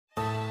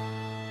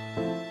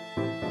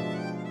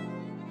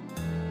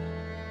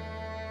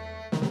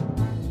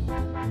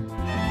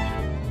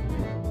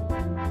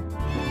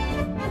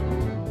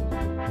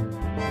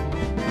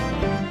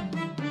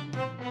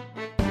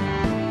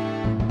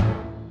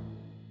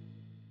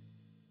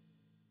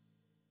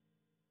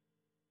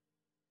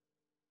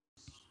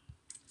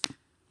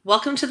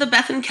Welcome to the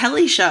Beth and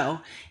Kelly Show,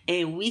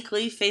 a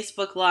weekly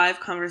Facebook Live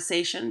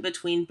conversation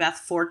between Beth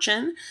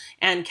Fortune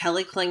and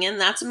Kelly Klingon,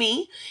 that's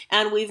me,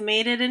 and we've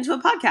made it into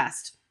a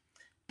podcast.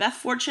 Beth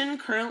Fortune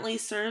currently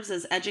serves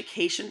as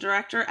Education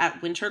Director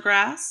at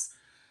Wintergrass,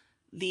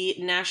 the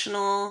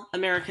National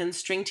American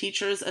String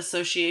Teachers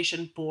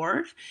Association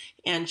Board,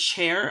 and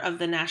Chair of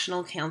the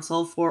National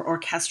Council for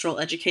Orchestral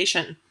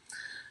Education.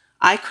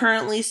 I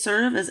currently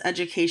serve as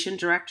Education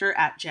Director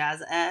at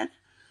Jazz Ed,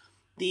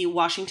 the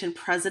Washington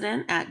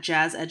President at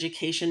Jazz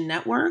Education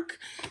Network,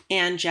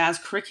 and Jazz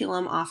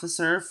Curriculum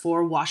Officer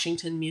for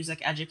Washington Music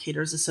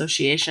Educators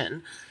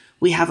Association.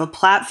 We have a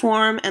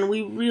platform and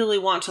we really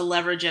want to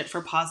leverage it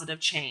for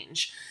positive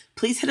change.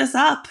 Please hit us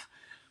up.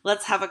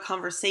 Let's have a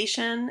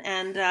conversation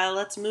and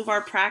let's move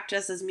our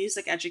practice as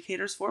music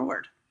educators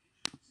forward.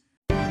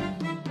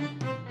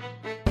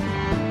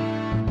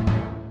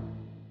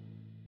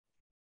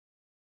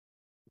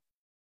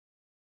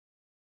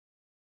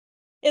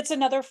 It's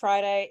another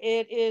Friday.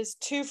 It is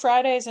 2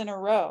 Fridays in a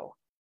row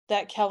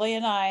that Kelly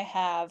and I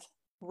have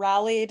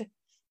rallied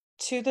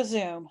to the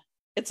Zoom.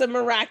 It's a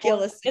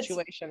miraculous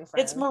situation,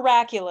 friend. It's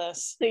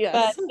miraculous.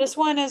 Yes. But this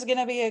one is going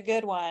to be a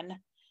good one.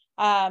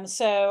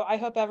 So I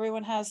hope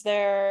everyone has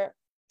their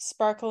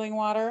sparkling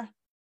water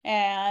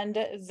and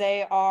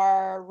they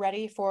are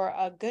ready for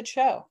a good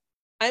show.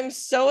 I'm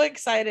so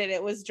excited.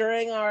 It was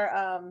during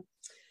our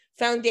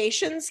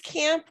foundations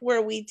camp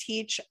where we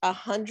teach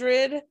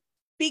 100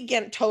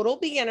 total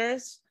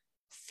beginners,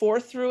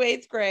 4th through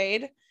 8th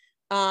grade,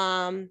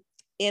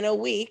 in a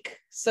week,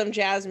 some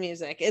jazz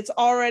music. It's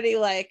already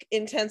like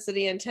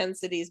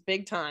intensity's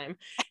big time.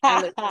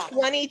 And there's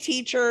 20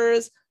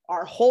 teachers,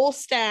 our whole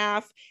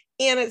staff,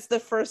 and it's the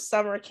first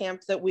summer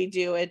camp that we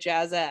do at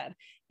Jazz Ed.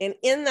 And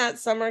in that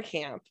summer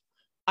camp,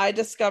 I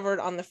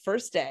discovered on the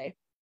first day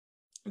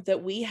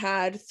that we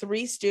had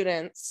 3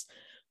 students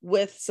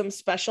with some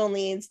special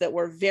needs that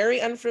were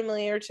very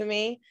unfamiliar to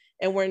me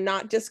and were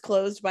not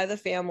disclosed by the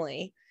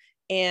family.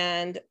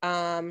 And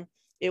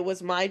it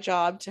was my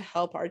job to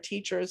help our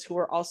teachers who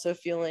were also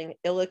feeling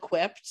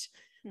ill-equipped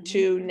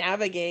to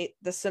navigate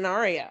the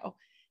scenario.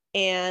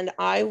 And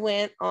I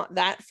went on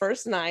that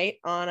first night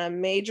on a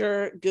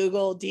major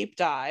Google deep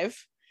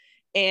dive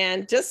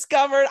and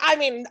discovered,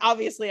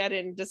 obviously I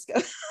didn't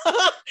discover,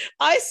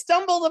 I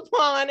stumbled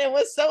upon and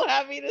was so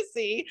happy to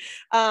see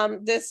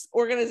this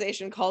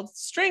organization called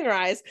String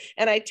Rise.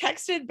 And I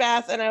texted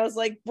Beth and I was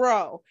like,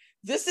 bro,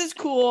 this is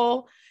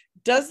cool.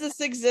 Does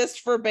this exist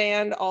for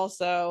band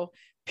also?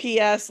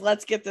 P.S.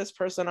 Let's get this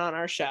person on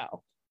our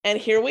show. And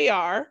here we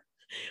are.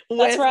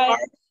 That's right.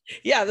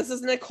 This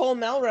is Nicole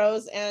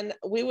Melrose, and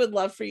we would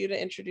love for you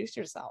to introduce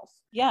yourself.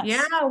 Yes.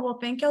 Yeah. Well,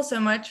 thank y'all so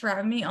much for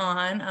having me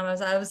on.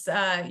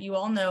 You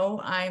all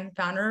know, I'm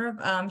founder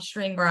of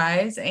String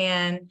Rise,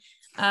 and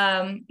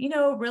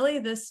really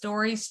this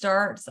story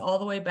starts all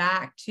the way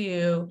back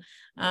to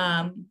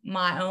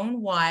my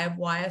own why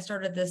I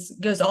started this.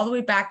 Goes all the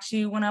way back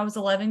to when I was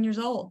 11 years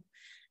old,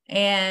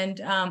 and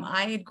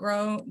I had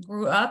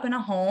grew up in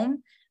a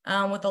home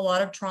with a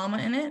lot of trauma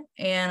in it,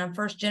 and I'm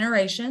first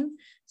generation.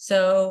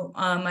 So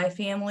my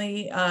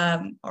family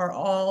are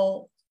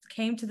all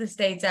came to the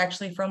States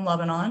actually from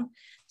Lebanon.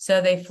 So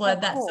they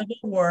fled that civil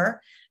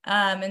war.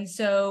 And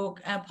so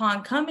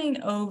upon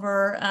coming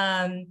over,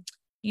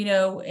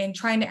 and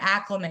trying to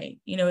acclimate,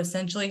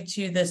 essentially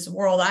to this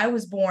world, I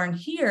was born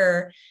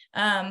here,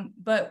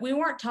 but we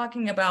weren't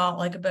talking about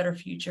like a better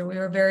future. We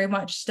were very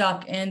much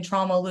stuck in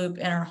trauma loop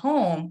in our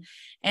home.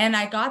 And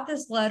I got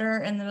this letter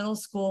in the middle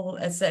school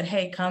that said,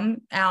 hey,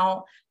 come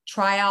out,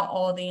 try out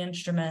all the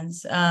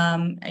instruments,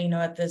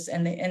 at this,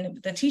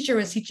 and the teacher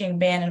was teaching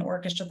band and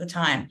orchestra at the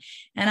time.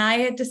 And I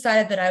had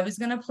decided that I was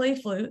going to play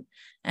flute,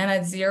 and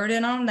I'd zeroed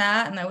in on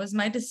that. And that was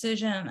my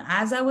decision.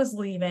 As I was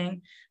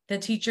leaving, the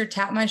teacher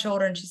tapped my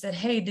shoulder and she said,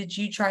 hey, did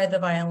you try the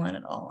violin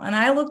at all? And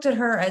I looked at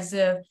her as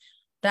if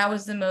that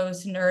was the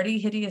most nerdy,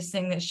 hideous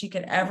thing that she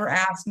could ever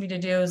ask me to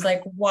do. It was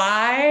like,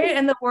 why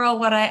in the world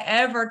would I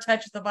ever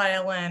touch the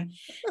violin?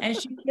 And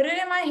she put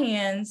it in my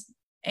hands.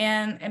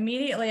 And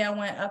immediately I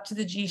went up to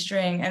the G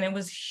string, and it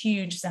was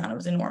huge sound. It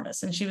was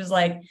enormous. And she was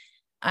like,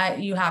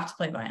 you have to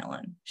play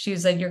violin. She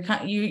was like,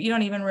 you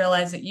don't even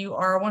realize that you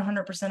are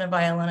 100% a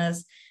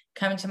violinist.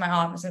 Come to my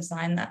office and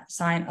sign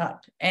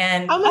up.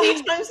 And how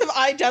many times have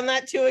I done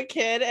that to a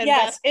kid? And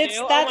yes,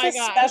 that's a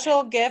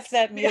special gift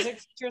that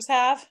music teachers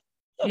have.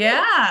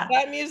 Yeah,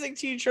 that music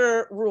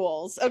teacher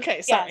rules.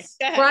 Okay, sorry.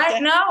 Yes.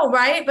 Right? No,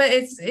 right? But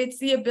it's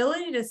the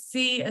ability to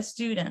see a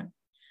student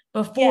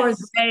before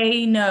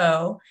they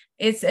know.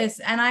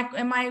 And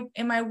I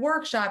in my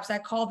workshops, I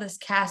call this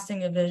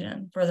casting a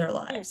vision for their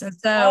lives. And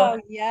so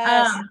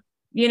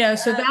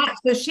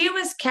so she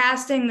was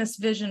casting this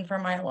vision for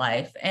my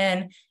life,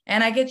 and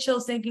I get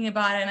chills thinking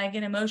about it, and I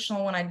get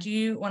emotional when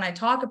I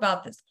talk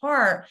about this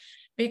part,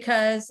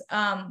 because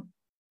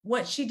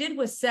what she did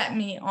was set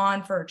me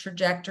on for a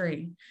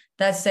trajectory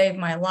that saved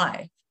my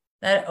life,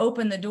 that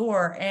opened the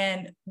door.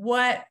 And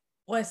what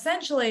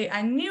essentially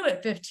I knew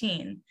at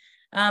 15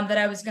 that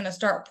I was going to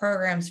start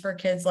programs for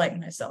kids like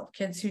myself,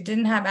 kids who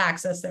didn't have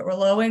access, that were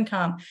low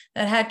income,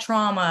 that had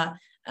trauma,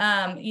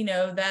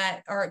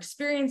 that are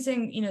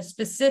experiencing,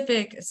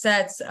 specific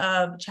sets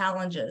of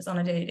challenges on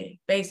a day-to-day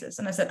basis.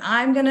 And I said,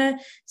 I'm going to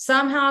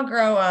somehow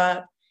grow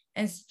up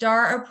and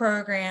start a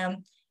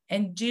program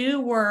and do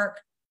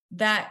work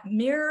that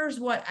mirrors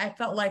what I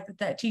felt like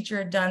that teacher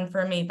had done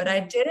for me, but I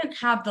didn't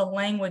have the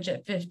language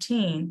at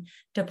 15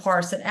 to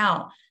parse it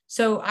out.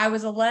 So I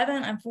was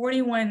 11, I'm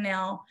 41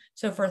 now.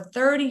 So for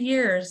 30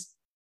 years,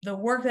 the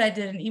work that I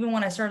did, and even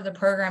when I started the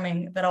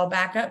programming that I'll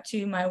back up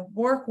to, my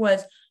work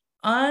was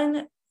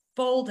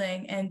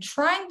unfolding and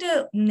trying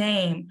to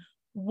name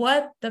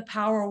what the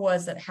power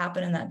was that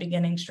happened in that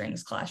beginning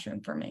strings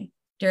classroom for me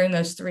during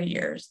those 3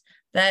 years,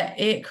 that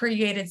it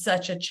created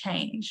such a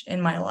change in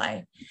my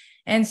life.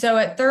 And so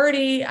at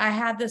 30, I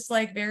had this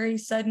like very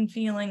sudden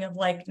feeling of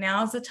like,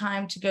 now's the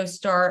time to go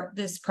start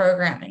this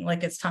programming,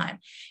 like it's time.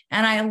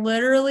 And I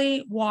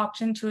literally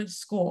walked into a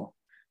school.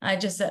 I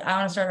just said, I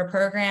want to start a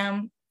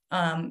program.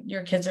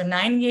 Your kids are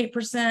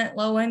 98%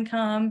 low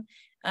income.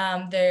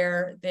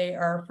 They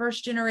are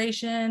first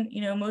generation,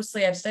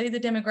 mostly I've studied the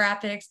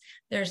demographics,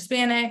 they're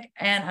Hispanic,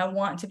 and I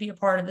want to be a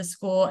part of the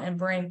school and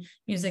bring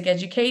music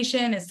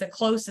education. It's the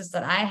closest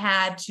that I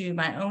had to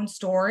my own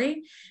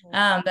story,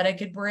 that I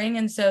could bring.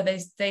 And so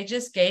they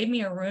just gave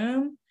me a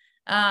room,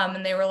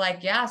 and they were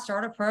like, yeah,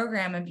 start a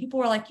program. And people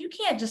were like, you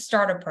can't just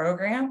start a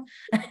program.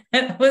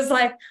 And it was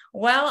like,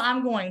 well,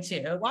 I'm going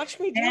to watch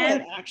me do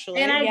it,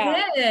 actually. And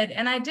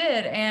I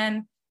did.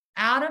 And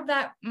out of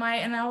that,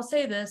 and I will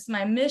say this,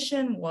 my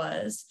mission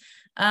was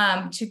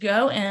to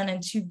go in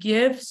and to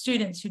give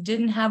students who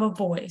didn't have a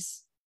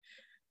voice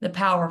the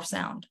power of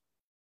sound.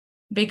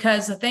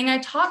 Because the thing I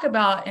talk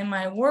about in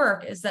my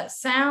work is that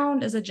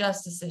sound is a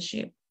justice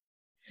issue,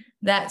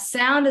 that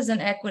sound is an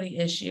equity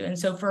issue. And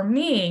so for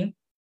me,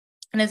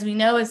 and as we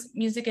know, as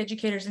music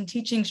educators and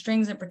teaching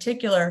strings in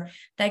particular,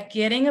 that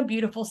getting a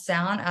beautiful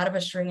sound out of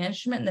a string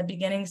instrument in the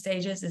beginning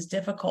stages is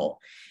difficult.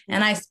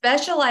 And I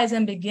specialize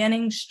in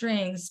beginning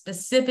strings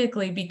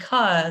specifically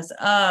because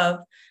of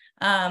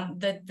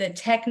the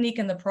technique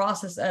and the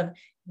process of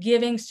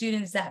giving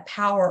students that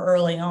power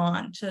early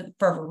on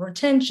for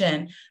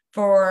retention,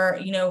 for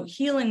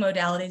healing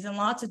modalities and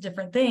lots of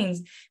different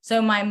things.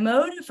 So my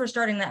motive for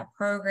starting that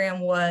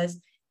program was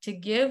to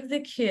give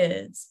the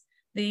kids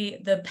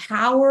the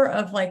power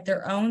of like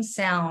their own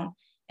sound,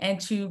 and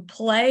to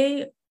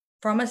play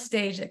from a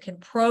stage that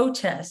could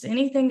protest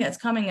anything that's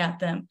coming at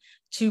them,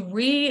 to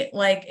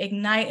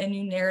ignite a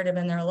new narrative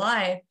in their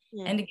life,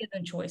 and to give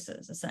them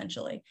choices,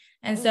 essentially.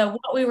 And so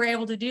what we were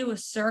able to do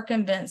was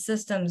circumvent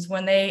systems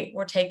when they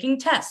were taking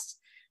tests,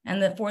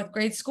 and the fourth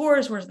grade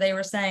scores they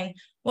were saying,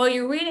 well,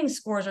 your reading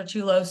scores are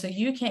too low, so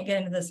you can't get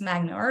into this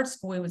magna art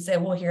school. We would say,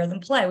 well, hear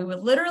them play. We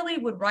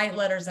would write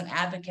letters and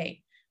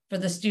advocate for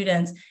the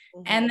students.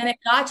 And then it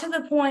got to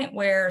the point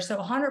where, so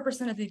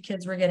 100% of the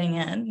kids were getting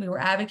in. We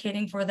were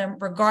advocating for them,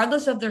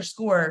 regardless of their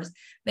scores.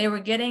 They were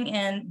getting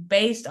in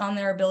based on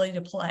their ability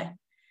to play.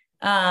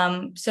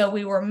 So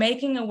we were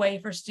making a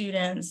way for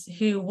students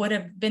who would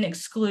have been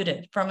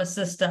excluded from a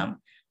system,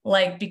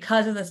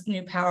 because of this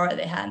new power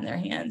they had in their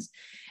hands.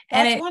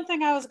 That's one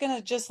thing I was going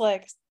to just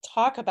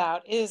talk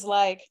about is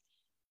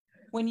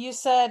when you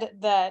said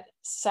that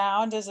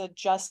sound is a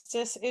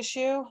justice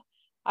issue,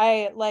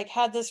 I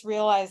had this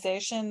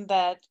realization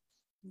that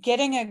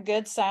getting a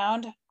good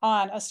sound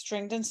on a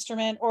stringed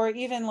instrument, or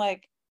even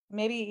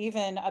maybe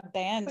even a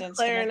band instrument,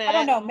 clarinet. I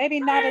don't know, maybe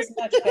not as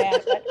much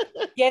band,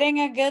 but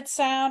getting a good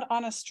sound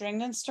on a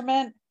stringed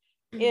instrument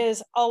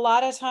is a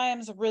lot of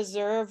times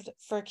reserved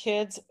for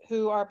kids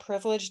who are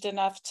privileged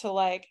enough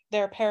to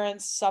their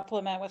parents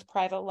supplement with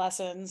private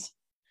lessons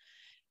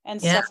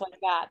and stuff like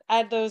that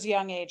at those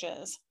young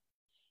ages.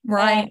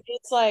 Right. And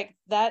it's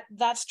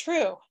that's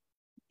true.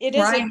 It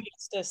is a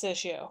justice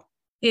issue.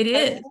 It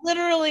is. I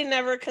literally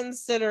never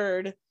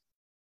considered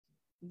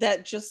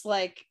that, just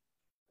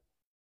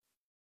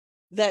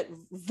that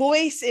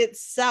voice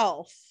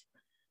itself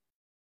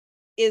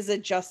is a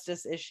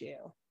justice issue.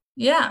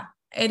 Yeah,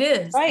 it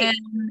is. Right.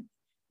 And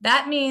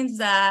that means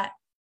that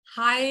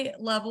high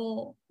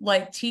level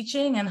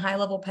teaching and high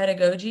level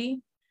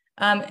pedagogy,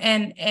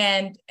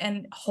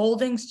 and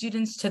holding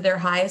students to their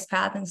highest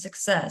path and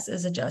success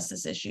is a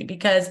justice issue,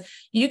 because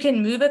you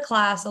can move a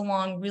class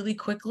along really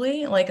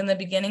quickly, in the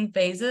beginning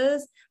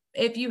phases,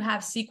 if you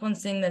have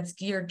sequencing that's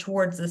geared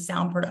towards the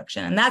sound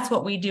production. And that's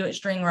what we do at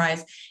String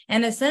Rise.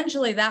 And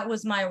essentially that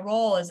was my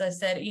role. As I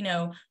said,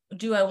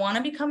 do I want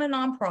to become a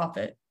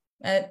nonprofit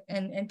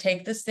and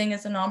take this thing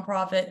as a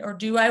nonprofit, or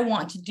do I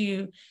want to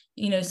do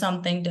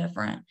something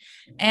different?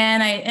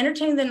 And I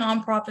entertained the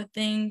nonprofit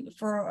thing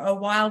for a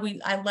while.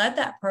 I led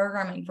that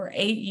programming for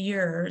 8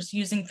 years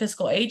using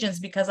fiscal agents,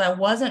 because I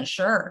wasn't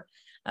sure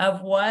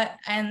of what,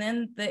 and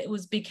then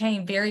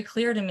became very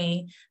clear to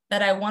me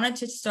that I wanted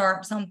to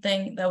start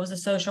something that was a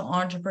social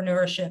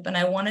entrepreneurship, and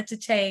I wanted to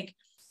take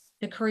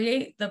to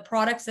create the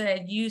products that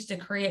I'd used to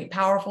create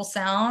powerful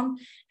sound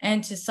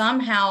and to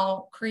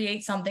somehow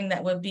create something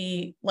that would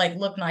be like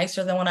look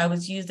nicer than what I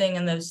was using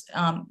in those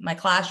my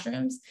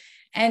classrooms,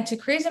 and to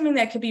create something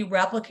that could be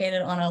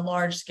replicated on a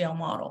large scale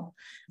model.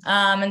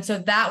 And so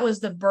that was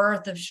the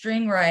birth of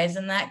String Rise.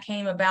 And that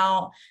came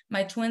about,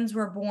 my twins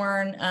were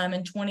born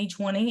in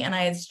 2020, and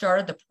I had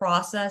started the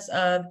process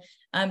of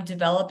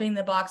developing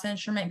the box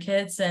instrument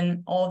kits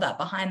and all that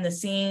behind the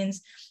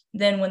scenes.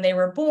 Then when they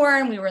were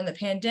born, we were in the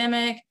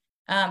pandemic.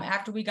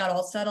 After we got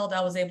all settled,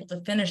 I was able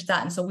to finish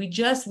that. And so we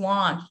just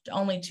launched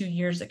only 2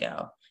 years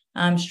ago,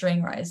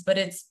 String Rise, but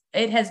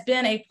it has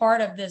been a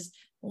part of this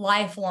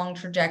lifelong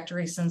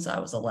trajectory since I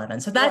was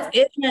 11. So that's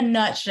it in a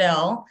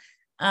nutshell,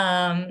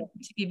 to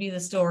give you the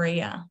story.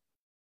 Yeah.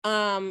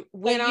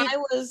 When I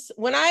was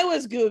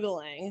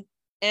Googling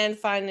and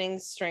finding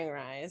String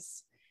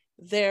Rise,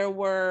 there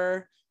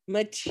were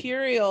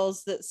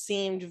materials that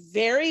seemed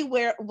very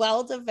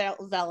well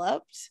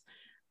developed,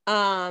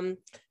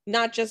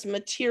 not just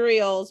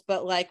materials,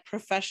 but like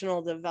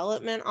professional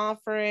development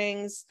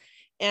offerings.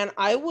 And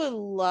I would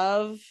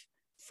love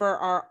for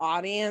our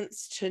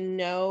audience to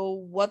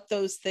know what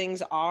those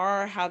things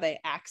are, how they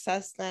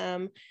access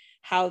them,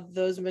 how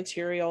those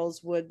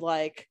materials would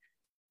like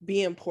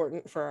be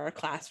important for our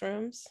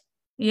classrooms.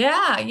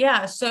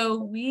 Yeah. So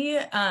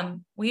we've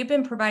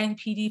been providing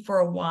PD for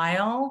a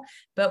while,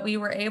 but we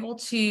were able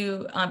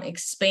to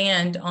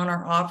expand on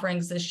our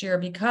offerings this year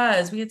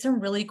because we had some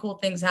really cool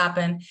things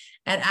happen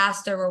at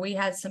ASTA, where we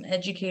had some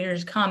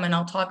educators come, and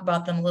I'll talk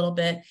about them a little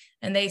bit.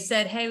 And they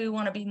said, "Hey, we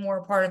want to be more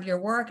a part of your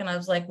work." And I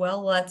was like,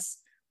 "Well, let's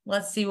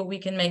see what we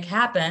can make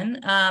happen."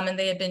 And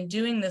they had been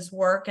doing this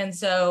work. And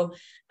so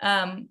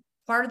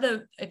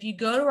if you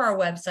go to our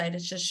website,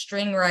 it's just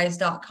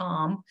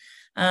stringrise.com.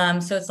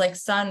 So it's like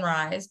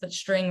sunrise, but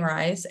string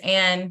rise.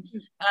 And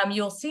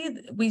you'll see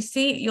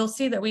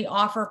that we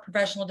offer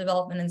professional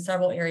development in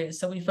several areas.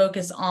 So we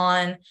focus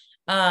on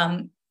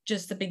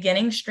just the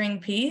beginning string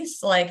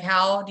piece, like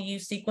how do you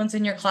sequence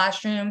in your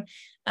classroom?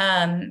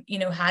 How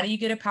do you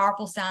get a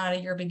powerful sound out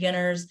of your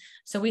beginners?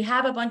 So we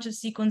have a bunch of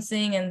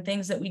sequencing and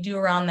things that we do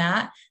around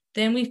that.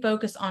 Then we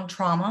focus on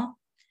trauma.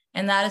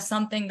 And that is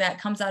something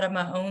that comes out of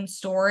my own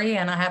story.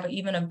 And I have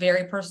even a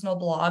very personal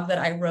blog that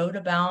I wrote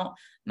about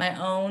my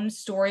own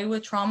story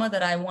with trauma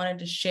that I wanted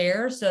to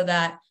share so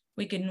that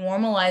we could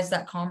normalize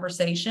that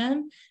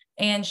conversation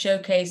and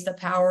showcase the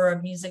power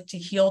of music to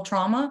heal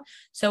trauma.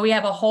 So we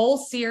have a whole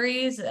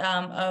series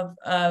of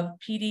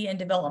PD and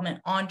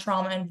development on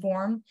trauma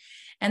informed.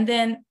 And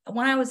then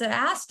when I was at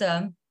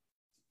ASTA,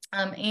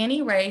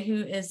 Annie Ray,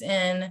 who is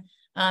in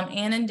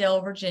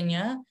Annandale,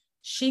 Virginia,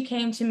 she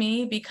came to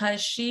me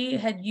because she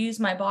had used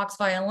my box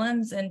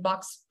violins and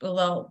box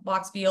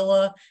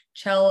viola,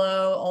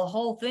 cello, a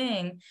whole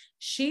thing.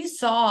 She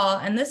saw,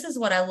 and this is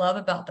what I love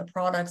about the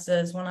products,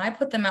 is when I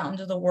put them out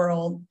into the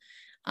world,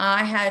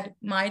 I had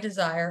my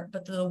desire,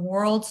 but the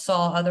world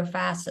saw other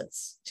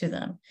facets to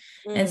them.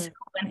 And so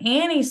when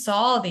Annie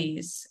saw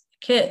these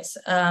kits,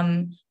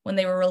 when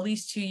they were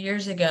released 2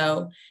 years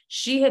ago,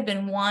 she had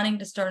been wanting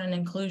to start an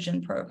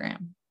inclusion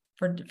program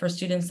for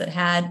students that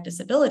had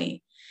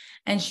disability.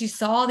 And she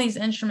saw these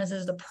instruments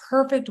as the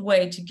perfect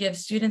way to give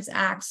students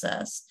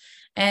access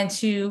and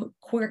to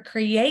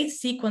create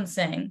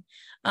sequencing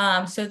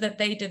so that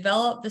they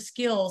develop the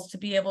skills to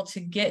be able to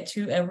get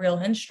to a real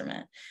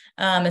instrument,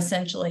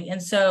 essentially.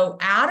 And so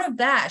out of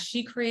that,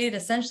 she created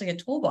essentially a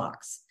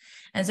toolbox.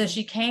 And so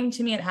she came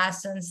to me at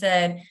ASTA and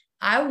said,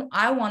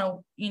 I want to,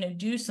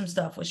 do some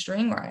stuff with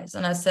String Rise.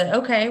 And I said,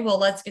 okay, well,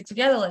 let's get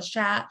together, let's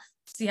chat,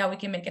 see how we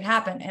can make it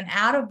happen. And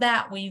out of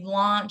that, we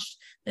launched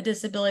the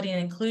disability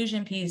and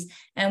inclusion piece,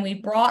 and we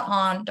brought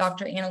on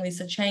Dr.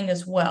 Annalisa Chang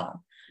as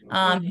well,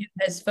 who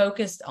has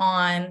focused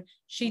on,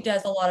 she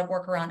does a lot of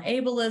work around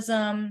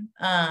ableism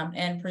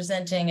and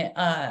presenting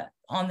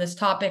on this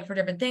topic for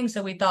different things.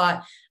 So we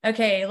thought,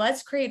 okay,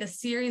 let's create a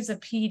series of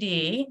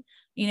PD,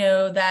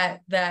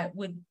 that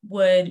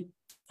would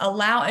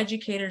allow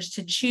educators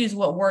to choose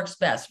what works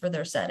best for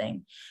their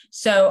setting.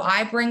 So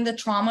I bring the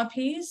trauma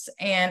piece,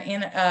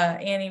 and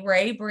Annie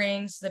Ray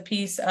brings the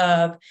piece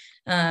of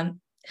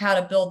how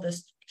to build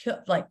this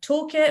like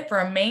toolkit for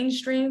a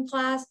mainstream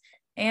class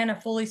and a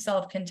fully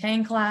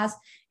self-contained class.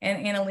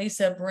 And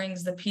Annalisa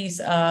brings the piece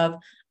of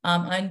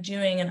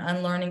undoing and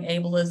unlearning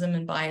ableism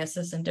and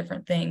biases and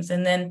different things.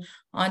 And then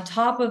on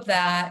top of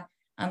that,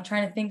 I'm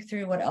trying to think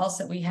through what else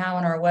that we have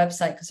on our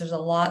website, because there's a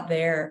lot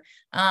there.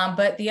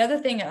 But the other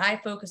thing that I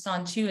focus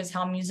on too is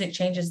how music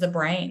changes the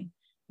brain,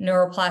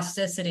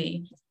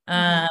 neuroplasticity,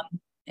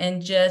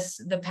 and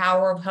just the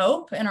power of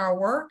hope in our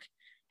work,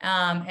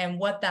 and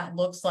what that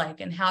looks like,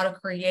 and how to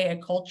create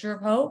a culture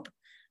of hope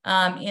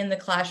in the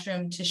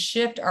classroom to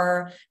shift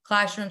our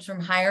classrooms from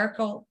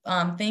hierarchical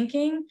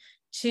thinking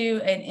to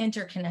an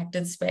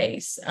interconnected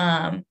space.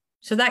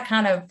 So that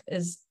kind of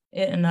is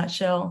it in a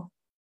nutshell.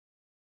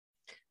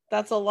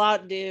 That's a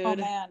lot, dude. Oh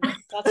man,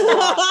 that's a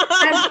lot.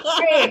 That's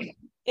great.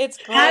 It's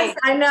great.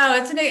 I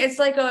know it's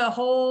like a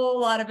whole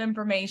lot of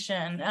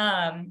information.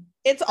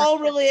 It's all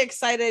really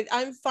excited.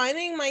 I'm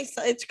finding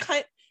myself.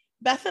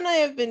 Beth and I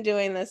have been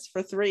doing this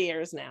for 3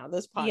 years now,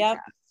 this podcast. Yep.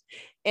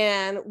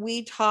 And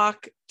we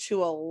talk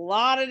to a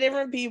lot of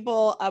different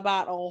people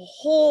about a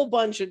whole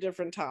bunch of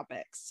different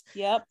topics.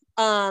 Yep.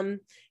 And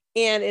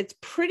it's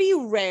pretty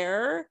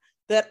rare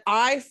that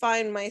I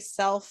find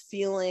myself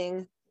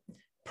feeling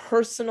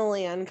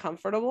personally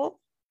uncomfortable.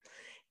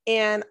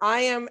 And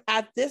I am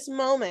at this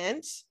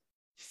moment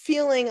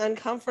feeling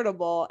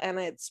uncomfortable. And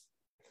it's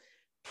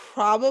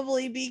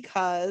probably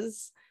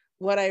because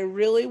what I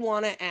really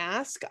want to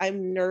ask,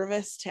 I'm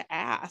nervous to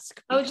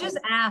ask. Oh, just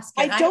ask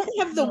I it. don't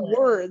have the feel it.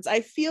 words.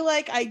 I feel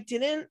like I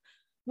didn't.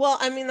 Well,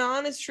 I mean, the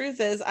honest truth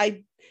is,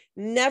 I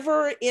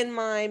never in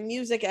my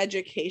music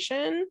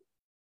education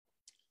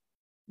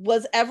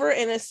was ever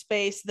in a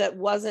space that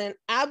wasn't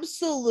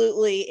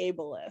absolutely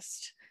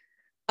ableist.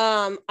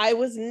 I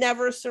was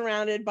never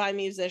surrounded by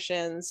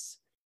musicians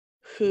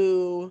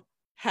who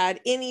had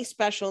any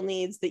special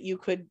needs that you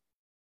could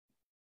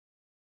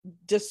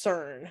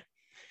discern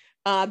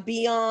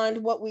beyond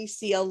what we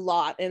see a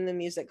lot in the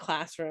music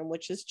classroom,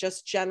 which is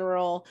just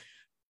general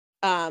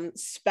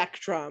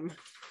spectrum.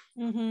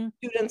 Mm-hmm.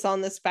 Students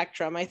on the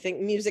spectrum. I think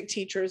music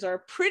teachers are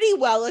pretty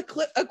well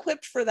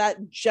equipped for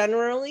that,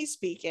 generally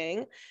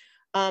speaking,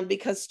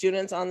 because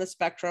students on the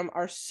spectrum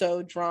are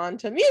so drawn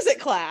to music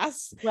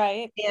class.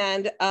 Right.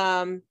 And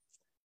I'm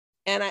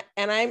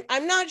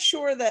not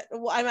sure that,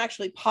 well, I'm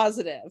actually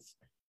positive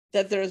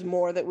that there's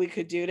more that we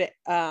could do to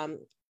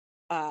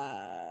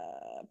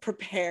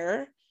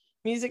prepare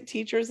music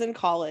teachers in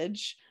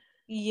college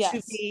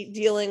to be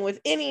dealing with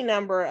any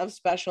number of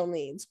special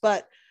needs.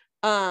 But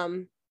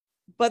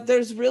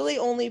there's really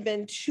only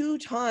been 2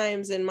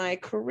 times in my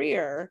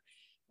career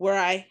where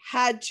I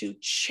had to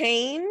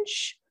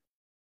change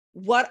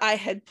what I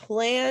had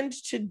planned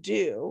to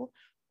do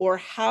or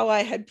how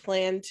I had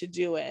planned to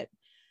do it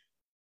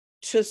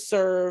to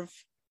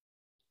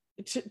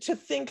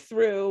think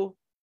through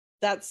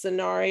that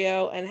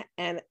scenario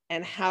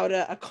and how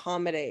to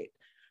accommodate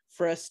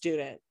for a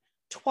student.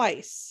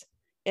 Twice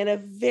in a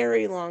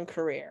very long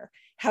career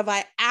have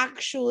I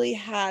actually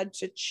had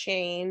to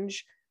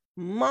change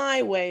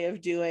my way of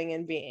doing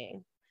and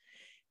being.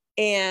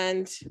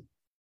 And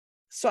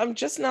so I'm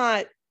just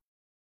not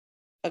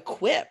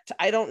equipped.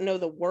 I don't know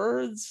the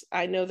words.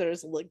 I know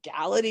there's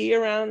legality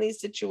around these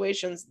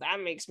situations.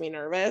 That makes me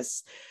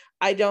nervous.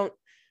 But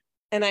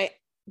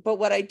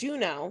what I do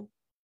know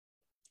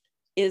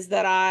is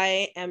that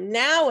I am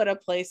now at a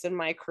place in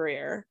my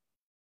career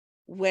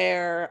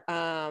where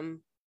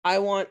I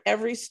want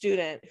every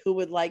student who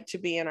would like to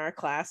be in our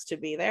class to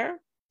be there.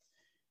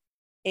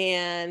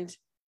 And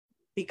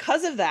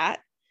because of that,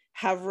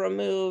 have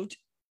removed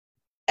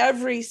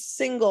every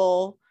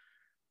single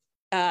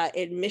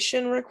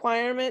admission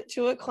requirement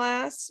to a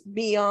class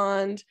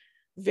beyond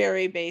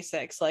very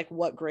basics, like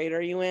what grade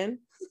are you in?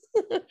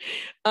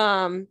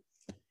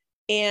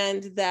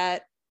 And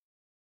that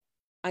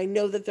I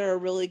know that there are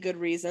really good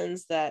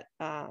reasons that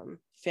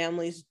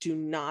families do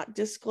not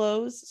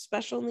disclose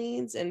special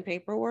needs in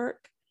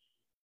paperwork.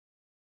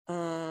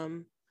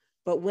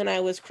 But when I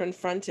was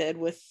confronted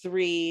with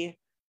 3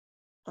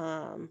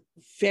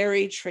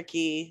 very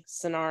tricky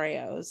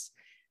scenarios,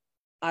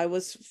 I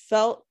was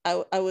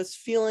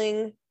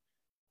feeling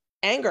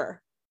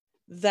anger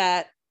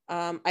that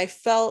I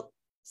felt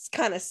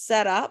kind of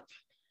set up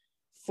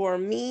for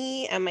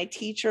me and my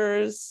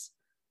teachers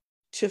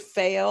to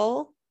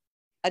fail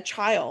a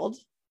child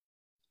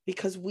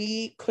because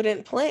we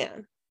couldn't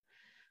plan.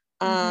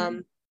 Mm-hmm.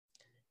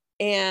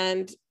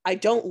 And I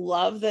don't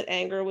love that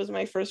anger was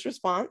my first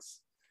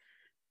response.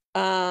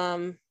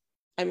 I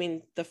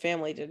mean, the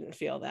family didn't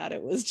feel that.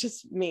 It was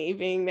just me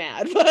being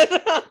mad.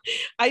 But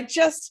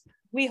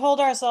we hold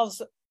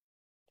ourselves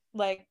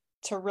like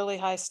to really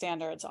high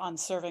standards on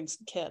serving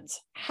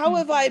kids. How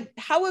have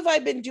I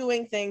been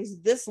doing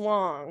things this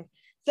long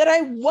that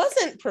I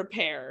wasn't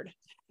prepared?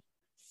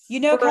 You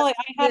know, Kelly,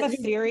 I have a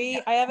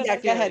theory. Go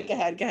ahead.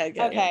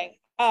 Okay.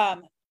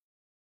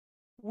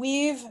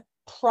 We've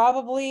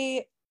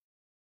probably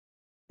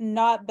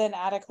not been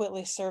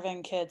adequately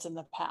serving kids in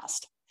the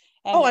past.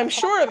 And I'm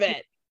sure of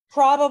it.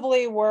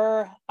 Probably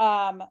were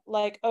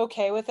like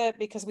okay with it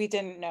because we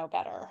didn't know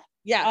better.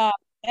 Yeah.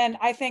 And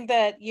I think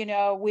that, you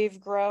know, we've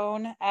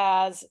grown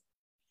as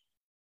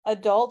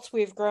adults,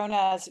 we've grown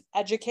as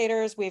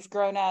educators, we've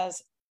grown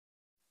as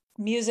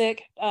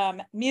music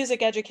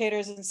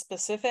educators in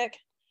specific.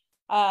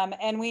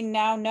 And we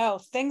now know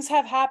things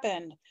have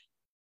happened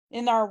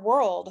in our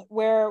world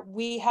where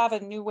we have a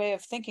new way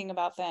of thinking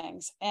about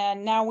things.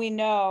 And now we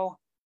know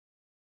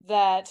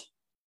that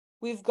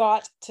we've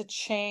got to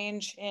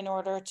change in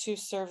order to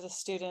serve the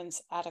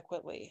students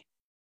adequately.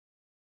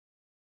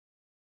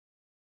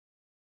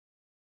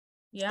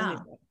 Yeah.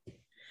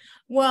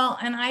 Well,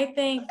 and I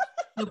think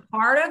the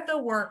part of the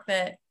work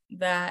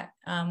that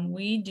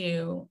we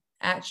do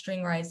at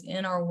String Rise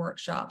in our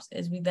workshops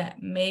is we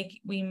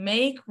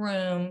make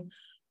room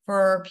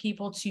for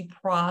people to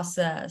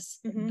process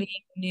being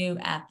new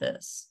at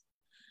this.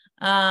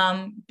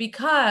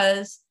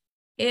 Because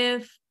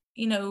if,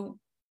 you know,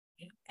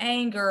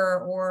 anger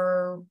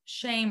or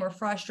shame or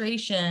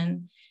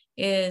frustration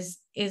is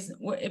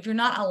if you're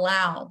not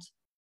allowed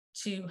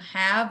to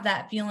have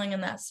that feeling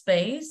in that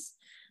space,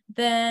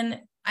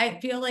 then I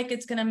feel like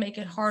it's going to make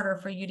it harder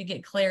for you to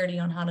get clarity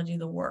on how to do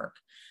the work.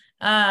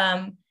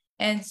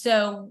 And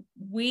so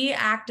we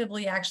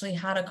actively actually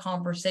had a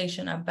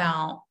conversation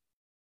about,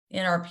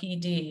 in our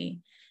PD,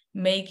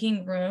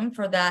 making room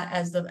for that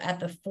as at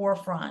the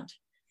forefront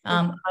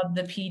of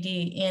the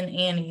PD in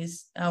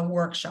Annie's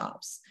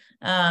workshops,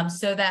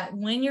 so that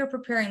when you're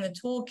preparing the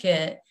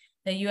toolkit,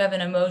 that you have an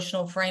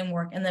emotional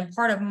framework. And then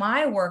part of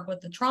my work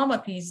with the trauma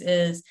piece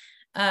is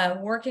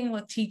working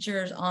with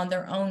teachers on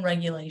their own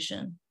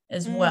regulation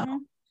as well.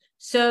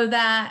 So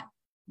that,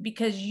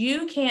 because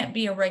you can't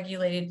be a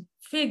regulated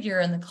figure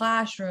in the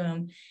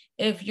classroom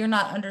if you're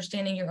not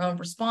understanding your own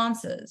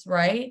responses,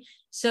 right?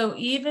 So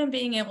even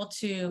being able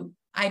to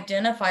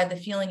identify the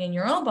feeling in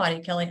your own body,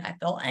 Kelly, I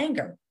felt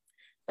anger.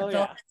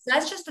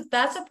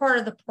 That's a part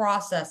of the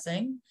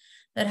processing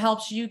that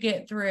helps you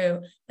get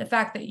through the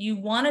fact that you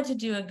wanted to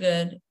do a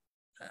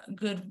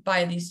good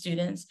by these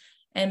students.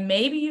 And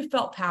maybe you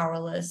felt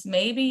powerless.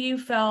 Maybe you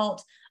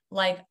felt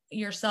like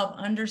yourself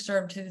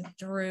underserved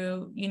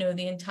through,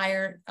 the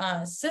entire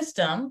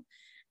system.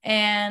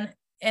 And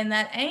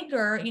that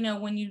anger,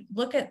 when you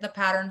look at the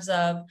patterns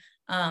of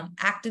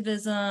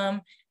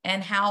activism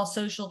and how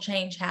social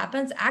change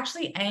happens,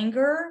 actually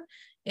anger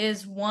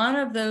is one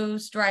of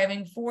those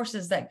driving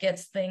forces that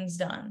gets things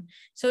done.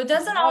 So it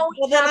doesn't always.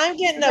 Well, then I'm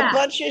getting a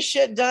bunch of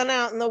shit done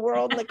out in the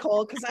world,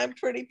 Nicole, because I'm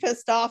pretty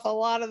pissed off a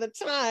lot of the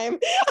time.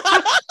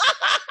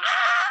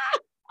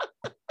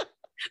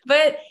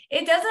 But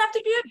it doesn't have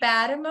to be a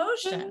bad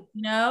emotion.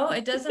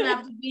 It doesn't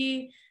have to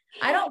be.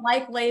 I don't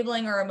like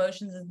labeling our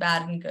emotions as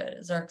bad and good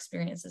as our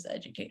experience as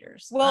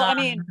educators. Well, I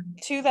mean,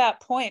 to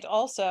that point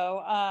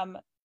also,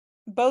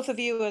 both of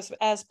you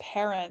as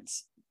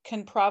parents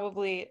can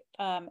probably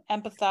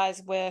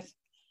empathize with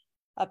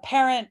a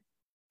parent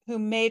who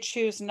may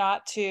choose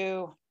not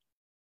to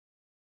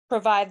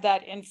provide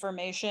that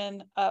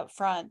information up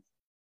front,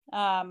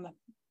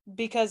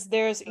 because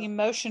there's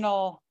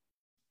emotional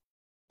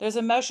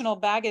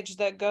baggage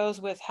that goes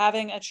with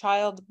having a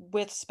child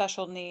with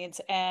special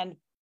needs, and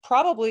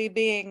probably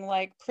being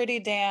like pretty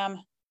damn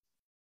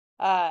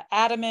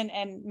adamant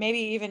and maybe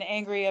even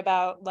angry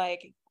about,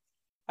 like,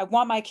 I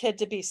want my kid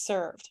to be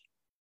served.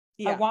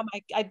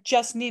 I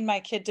just need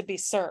my kid to be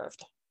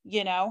served,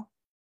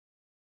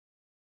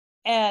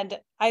 And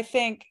I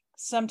think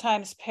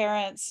sometimes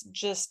parents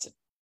just,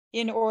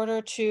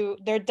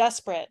 they're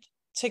desperate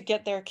to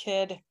get their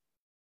kid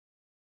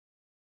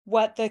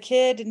what the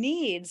kid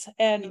needs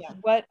and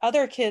what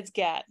other kids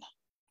get.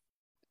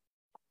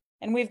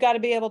 And we've got to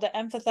be able to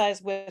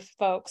empathize with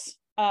folks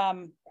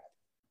and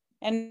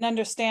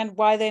understand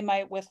why they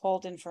might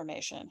withhold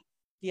information.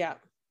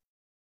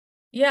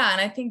 Yeah,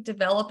 and I think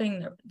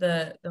developing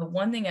the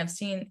one thing I've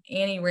seen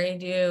Annie Ray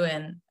do,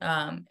 and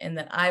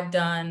that I've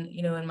done,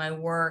 in my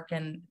work,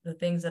 and the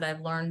things that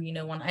I've learned,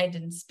 when I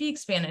didn't speak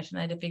Spanish and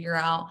I had to figure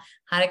out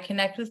how to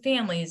connect with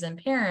families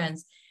and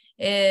parents,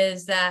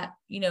 is that,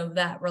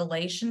 that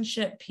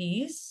relationship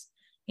piece,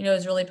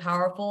 is really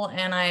powerful.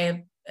 And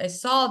I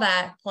saw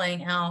that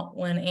playing out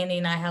when Annie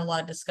and I had a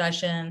lot of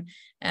discussion,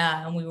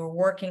 and we were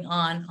working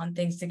on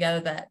things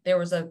together, that there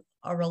was a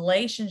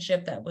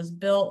relationship that was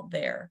built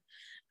there.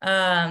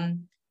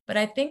 But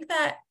I think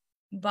that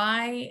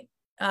by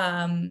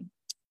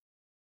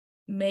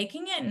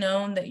making it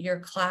known that your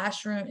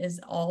classroom is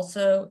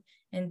also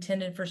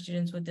intended for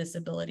students with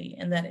disability,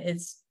 and that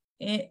it's,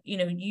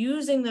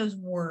 using those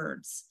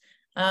words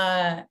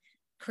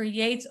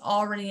creates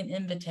already an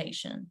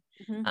invitation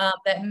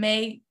that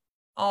may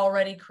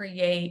already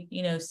create,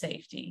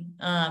 safety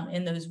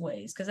in those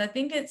ways. Because I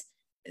think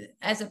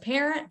as a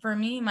parent, for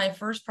me, my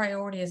first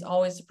priority is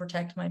always to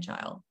protect my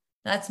child.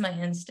 That's my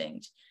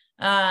instinct.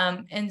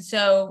 And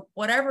so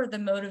whatever the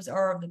motives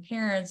are of the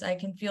parents, I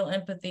can feel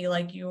empathy,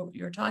 like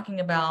you're talking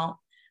about,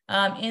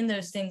 in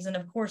those things. And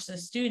of course, the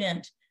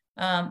student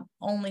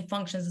only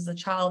functions as a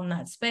child in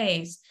that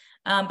space.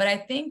 But I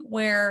think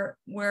where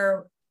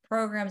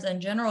programs in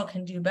general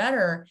can do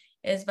better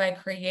is by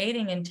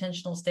creating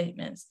intentional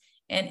statements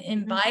and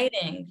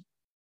inviting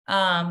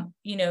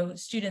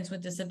students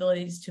with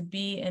disabilities to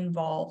be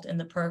involved in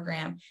the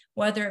program,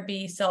 whether it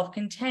be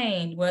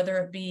self-contained, whether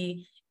it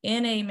be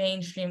in a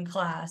mainstream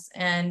class,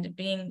 and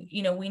being,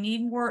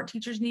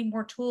 teachers need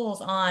more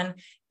tools on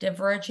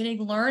differentiating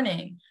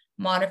learning,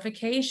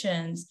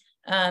 modifications,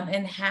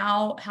 and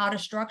how to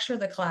structure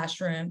the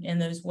classroom in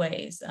those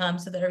ways,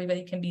 so that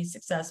everybody can be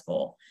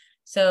successful.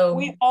 So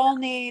we all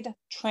need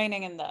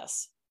training in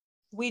this.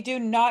 We do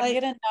not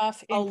get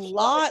enough. A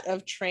lot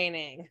of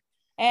training.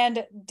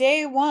 And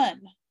day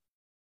one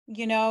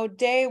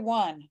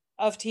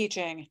of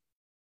teaching,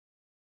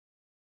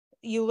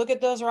 you look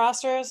at those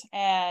rosters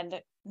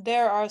and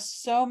there are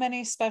so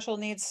many special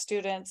needs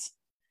students,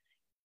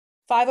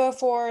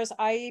 504s,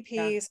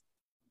 IEPs,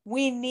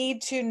 we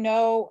need to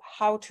know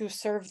how to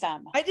serve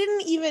them. I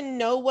didn't even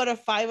know what a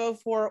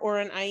 504 or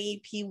an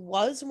IEP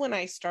was when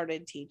I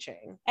started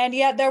teaching. And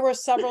yet there were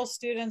several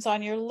students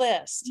on your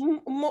list.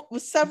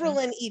 Several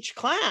in each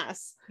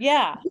class.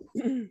 Yeah.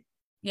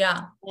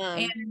 Yeah.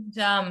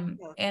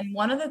 And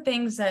one of the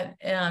things that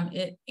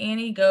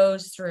Annie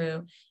goes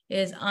through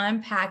is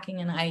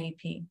unpacking an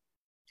IEP.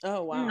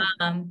 Oh, wow.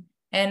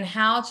 And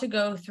how to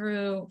go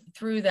through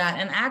that.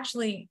 And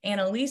actually,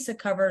 Annalisa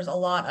covers a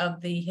lot of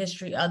the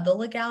history of the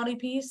legality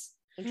piece,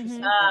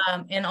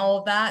 and all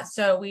of that.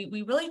 So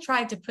we really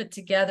tried to put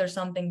together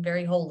something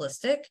very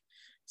holistic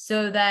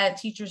so that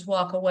teachers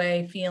walk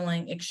away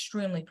feeling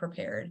extremely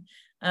prepared,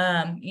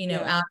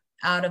 out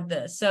of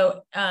this.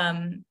 So,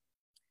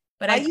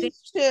 but I think,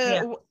 used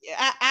to,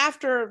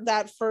 after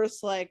that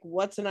first, like,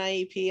 what's an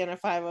IEP and a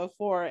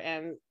 504,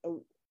 and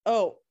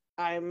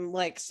I'm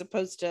like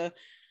supposed to,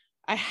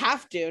 I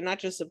have to, not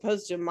just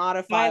supposed to,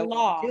 modify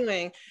what I'm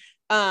doing.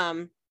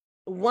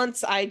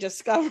 Once I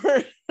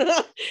discovered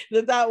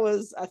that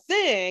was a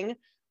thing,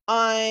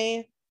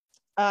 I,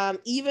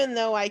 even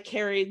though I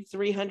carried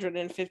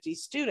 350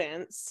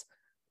 students,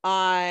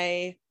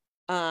 I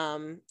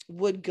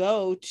would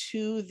go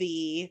to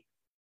the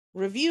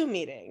review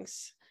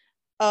meetings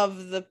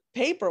of the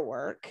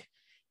paperwork,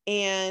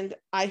 and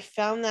I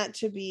found that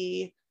to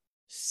be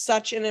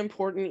such an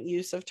important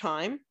use of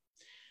time.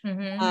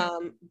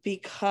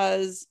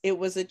 Because it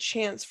was a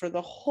chance for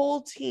the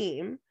whole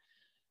team,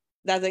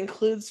 that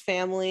includes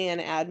family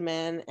and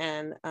admin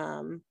and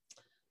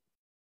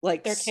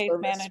like their case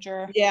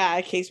manager. Yeah,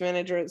 a case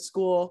manager at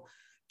school,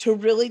 to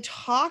really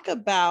talk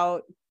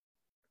about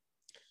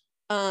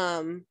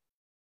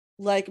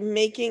like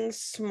making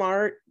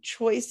smart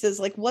choices,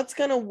 like what's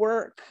going to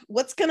work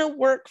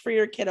for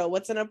your kiddo,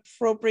 what's an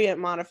appropriate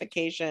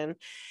modification.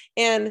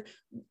 And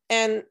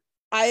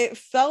I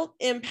felt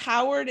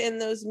empowered in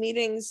those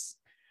meetings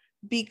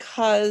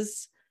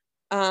because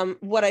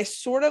what I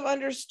sort of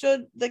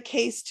understood the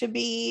case to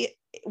be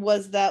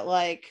was that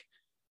like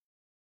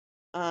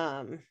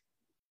I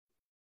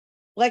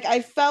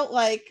felt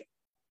like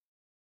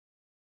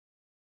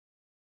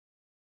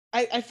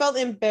I felt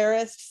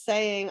embarrassed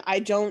saying, I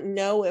don't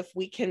know if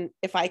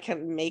I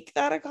can make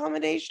that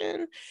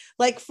accommodation.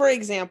 Like, for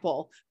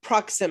example,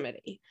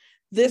 proximity.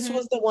 This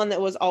was the one that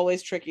was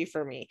always tricky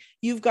for me.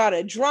 You've got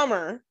a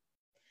drummer,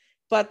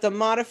 but the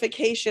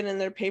modification in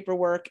their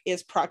paperwork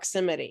is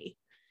proximity.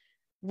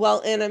 Well,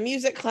 in a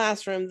music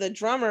classroom, the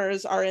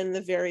drummers are in the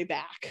very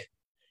back,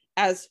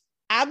 as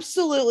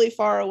absolutely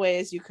far away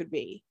as you could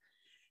be.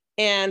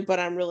 But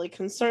I'm really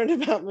concerned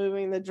about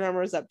moving the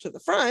drummers up to the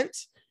front.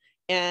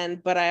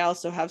 But I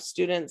also have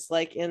students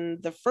like in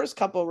the first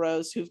couple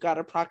rows who've got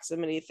a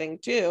proximity thing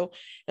too.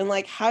 And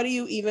like, how do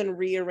you even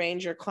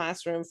rearrange your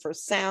classroom for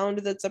sound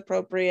that's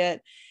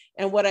appropriate?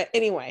 And what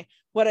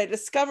I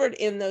discovered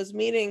in those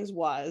meetings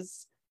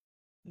was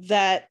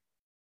that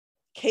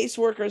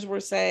caseworkers were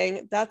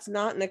saying, that's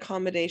not an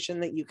accommodation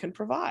that you can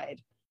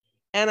provide.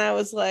 And I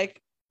was like,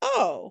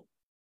 oh,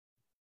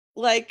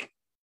 like,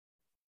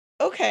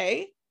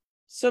 okay.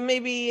 So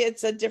maybe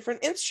it's a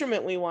different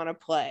instrument we want to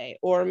play,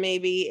 or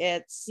maybe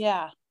it's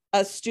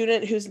a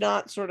student who's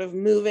not sort of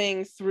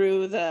moving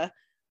through the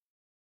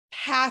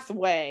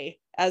pathway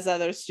as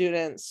other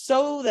students,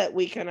 so that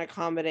we can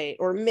accommodate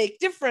or make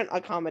different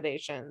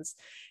accommodations.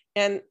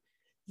 And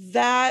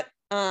that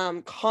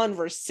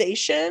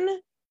conversation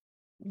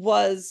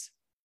was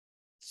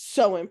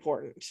so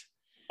important.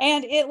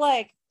 And it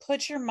like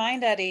puts your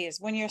mind at ease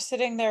when you're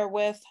sitting there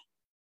with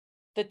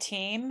the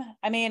team.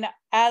 I mean,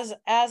 as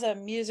a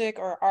music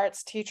or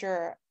arts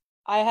teacher,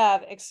 I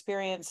have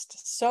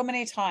experienced so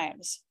many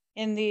times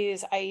in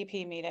these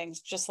IEP meetings,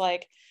 just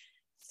like,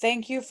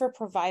 thank you for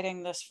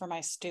providing this for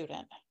my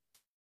student.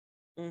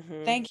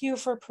 Thank you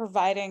for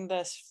providing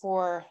this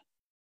for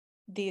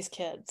these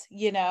kids,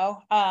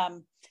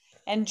 and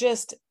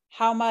just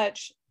how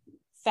much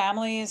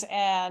families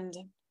and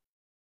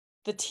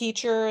the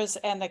teachers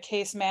and the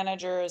case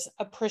managers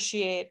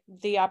appreciate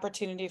the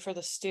opportunity for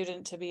the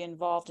student to be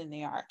involved in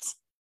the arts.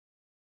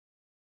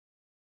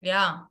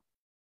 Yeah,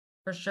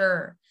 for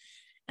sure.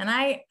 And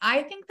I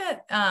think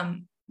that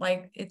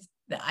like it's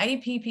the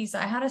IEP piece.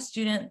 I had a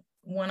student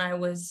when I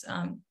was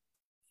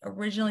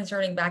originally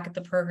starting back at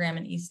the program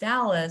in East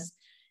Dallas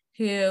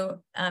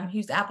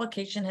whose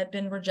application had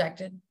been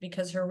rejected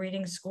because her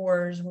reading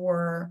scores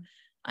were,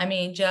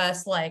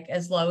 just like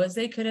as low as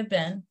they could have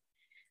been.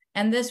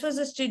 And this was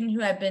a student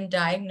who had been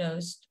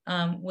diagnosed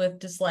with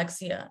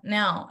dyslexia.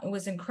 Now, it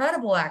was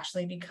incredible,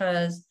 actually,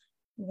 because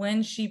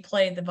when she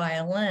played the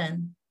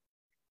violin,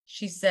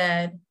 she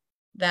said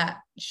that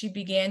she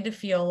began to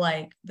feel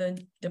like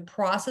the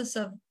process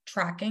of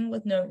tracking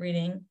with note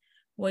reading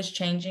was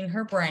changing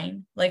her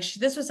brain. Like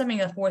this was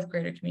something a fourth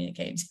grader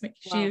communicated to me.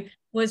 Wow. She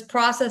was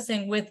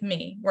processing with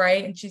me,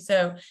 right? And she's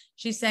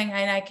saying,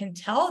 and I can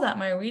tell that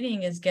my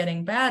reading is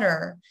getting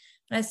better.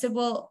 And I said,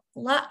 well,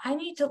 I'm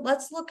going to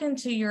look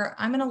into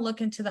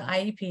the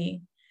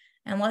IEP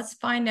and I'm going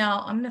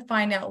to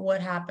find out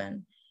what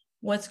happened,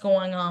 what's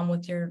going on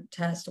with your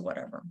test or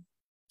whatever.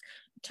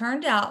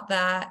 turned out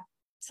that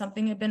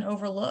something had been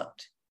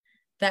overlooked,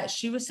 that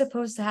she was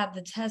supposed to have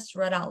the test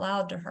read out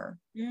loud to her.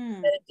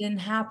 But it didn't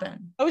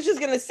happen. I was just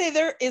going to say,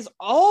 there is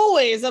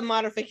always a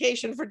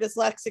modification for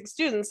dyslexic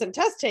students in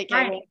test taking.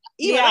 Right.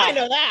 Even I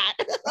know that.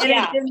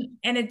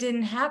 And it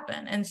didn't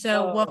happen. And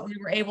so what we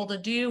were able to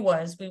do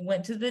was we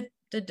went to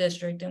the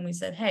district and we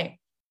said, hey,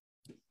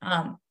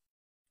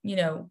 you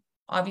know,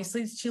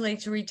 obviously it's too late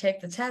to retake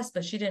the test,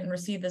 but she didn't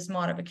receive this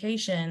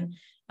modification.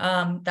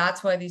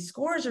 That's why these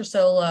scores are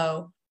so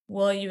low.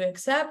 Will you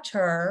accept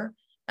her?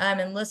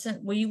 And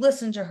will you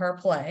listen to her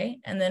play?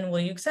 And then will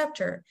you accept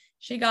her?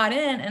 She got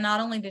in, and not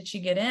only did she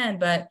get in,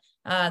 but,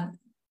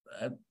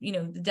 you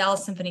know, the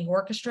Dallas Symphony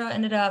Orchestra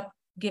ended up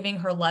giving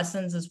her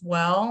lessons as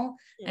well.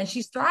 And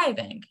she's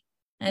thriving.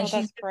 And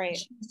she's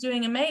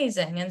doing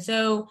amazing. And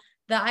so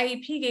the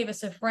IEP gave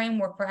us a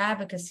framework for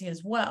advocacy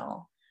as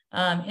well,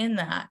 in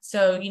that.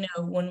 So, you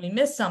know, when we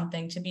miss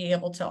something, to be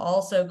able to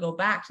also go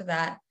back to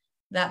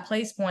that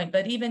place point,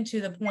 but even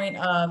to the point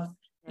of,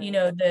 you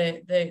know,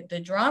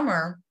 the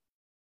drummer,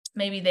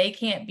 maybe they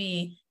can't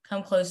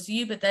come close to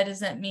you, but that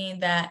doesn't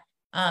mean that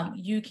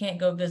you can't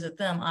go visit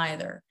them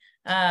either.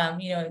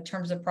 You know, in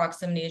terms of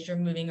proximity as you're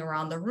moving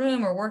around the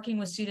room or working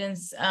with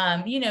students,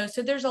 you know,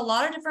 so there's a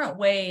lot of different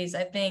ways,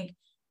 I think,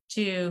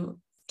 to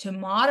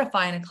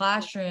modify in a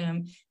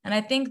classroom. And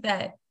I think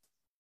that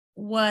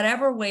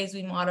whatever ways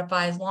we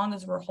modify, as long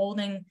as we're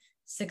holding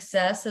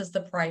success as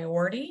the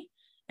priority.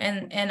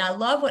 And I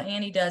love what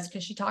Annie does,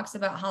 because she talks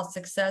about how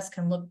success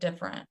can look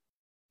different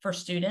for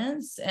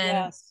students,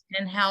 and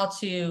how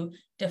to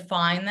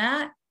define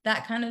that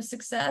kind of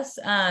success,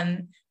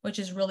 which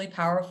is really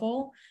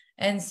powerful.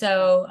 And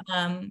so,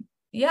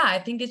 yeah, I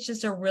think it's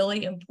just a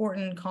really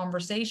important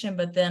conversation,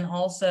 but then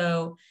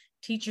also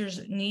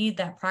teachers need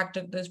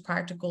those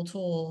practical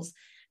tools.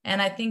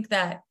 And I think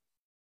that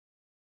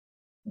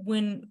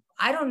when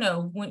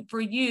you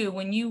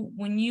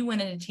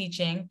went into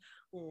teaching,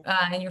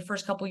 in your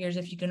first couple of years,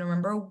 if you can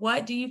remember,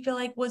 what do you feel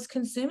like was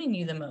consuming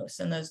you the most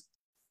in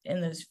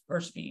those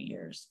first few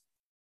years?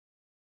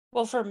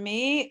 Well, for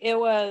me, it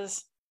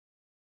was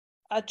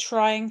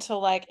trying to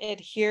like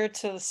adhere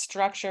to the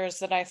structures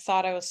that I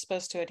thought I was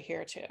supposed to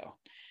adhere to.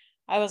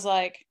 I was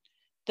like,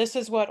 this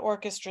is what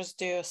orchestras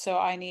do, so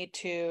I need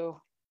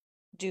to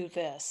do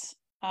this.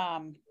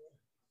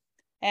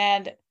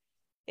 And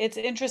it's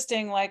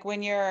interesting, like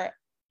when you're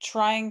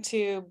trying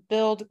to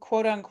build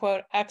quote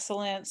unquote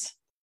excellence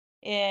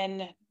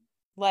in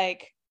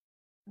like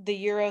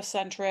the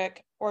Eurocentric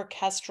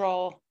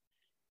orchestral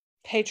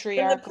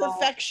patriarchal, and the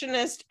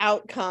perfectionist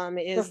outcome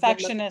is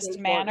perfectionist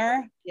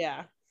manner.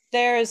 Yeah.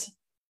 There's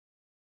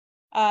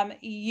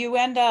you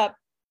end up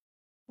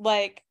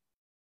like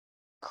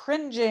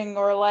cringing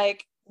or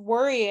like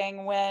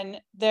worrying when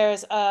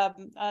there's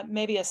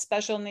maybe a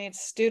special needs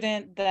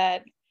student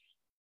that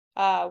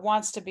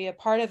wants to be a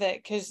part of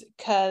it,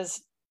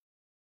 because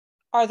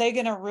are they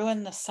going to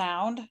ruin the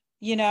sound,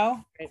 you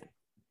know? Right.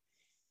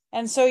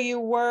 And so you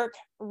work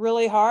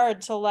really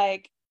hard to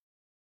like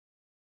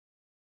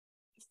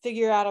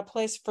figure out a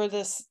place for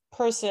this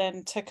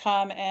person to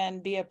come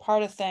and be a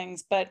part of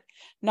things, but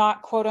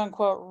not quote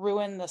unquote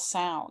ruin the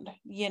sound,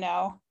 you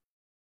know?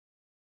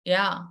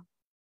 Yeah.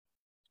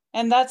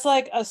 And that's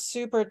like a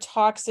super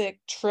toxic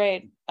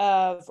trait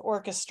of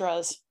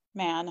orchestras,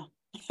 man.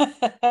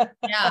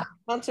 Yeah.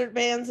 Concert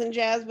bands and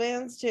jazz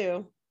bands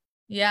too.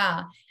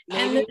 Yeah.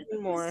 Maybe and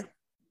even more.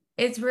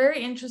 It's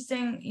very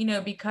interesting, you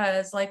know,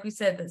 because like we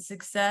said, that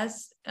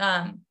success,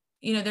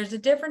 you know, there's a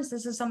difference.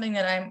 This is something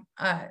that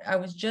I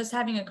was just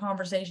having a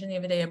conversation the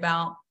other day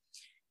about,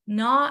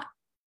 not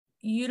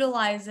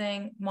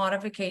utilizing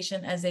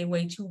modification as a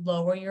way to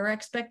lower your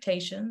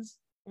expectations,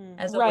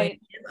 as a way to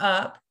give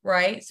up,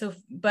 right? So,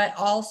 but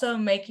also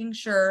making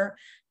sure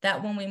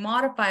that when we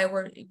modify,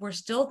 we're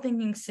still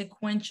thinking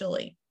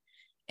sequentially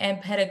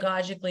and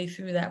pedagogically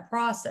through that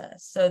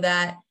process, so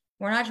that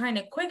we're not trying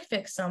to quick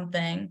fix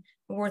something,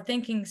 but we're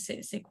thinking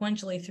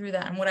sequentially through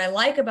that. And what I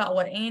like about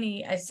what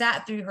Annie, I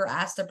sat through her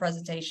ASTA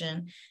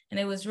presentation, and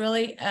it was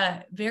really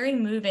very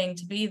moving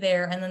to be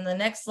there. And then the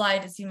next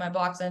slide to see my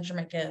box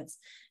instrument kids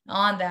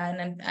on that.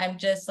 And I'm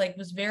just like,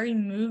 was very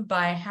moved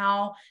by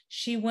how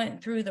she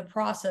went through the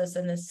process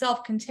in the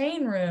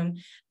self-contained room,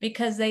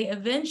 because they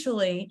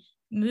eventually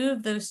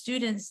moved those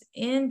students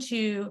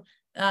into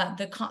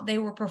they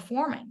were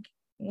performing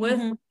with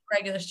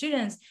regular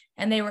students,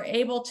 and they were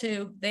able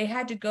to, they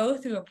had to go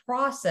through a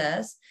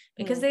process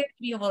because they had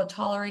to be able to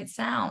tolerate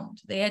sound.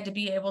 They had to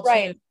be able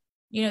to,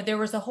 you know, there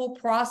was a whole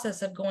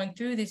process of going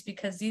through this,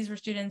 because these were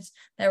students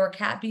that were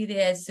Cat B, they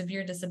had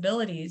severe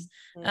disabilities.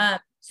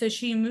 So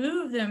she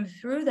moved them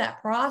through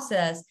that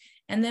process,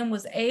 and then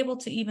was able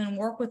to even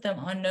work with them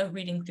on note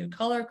reading through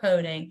color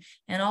coding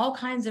and all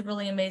kinds of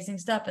really amazing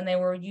stuff. And they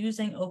were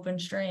using open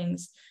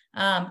strings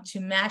to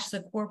match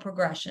the chord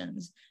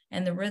progressions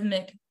and the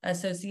rhythmic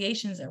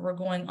associations that were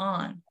going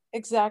on.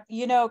 Exactly.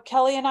 You know,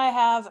 Kelly and I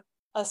have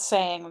a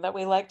saying that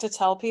we like to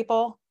tell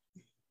people: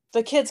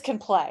 the kids can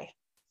play.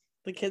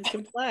 The kids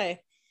can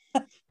play.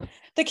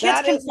 The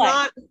kids can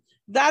play.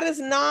 That is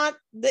not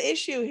the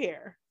issue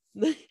here.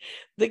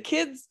 the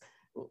kids,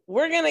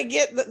 we're gonna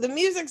get the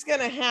music's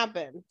gonna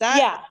happen.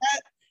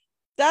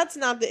 That's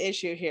not the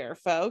issue here,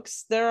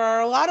 folks. There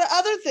are a lot of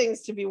other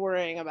things to be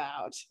worrying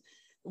about,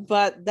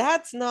 but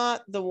that's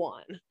not the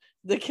one.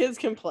 The kids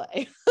can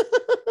play.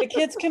 The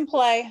kids can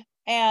play,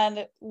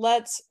 and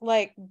let's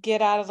like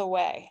get out of the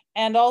way.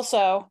 And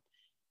also,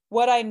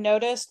 what I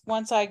noticed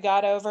once I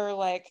got over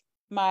like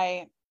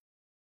my,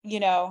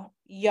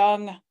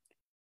 young,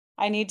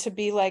 I need to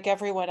be like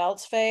everyone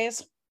else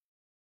phase,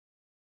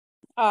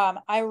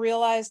 I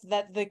realized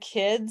that the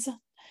kids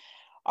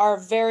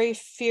are very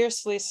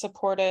fiercely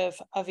supportive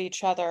of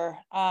each other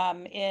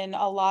in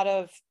a lot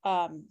of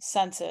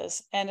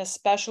senses, and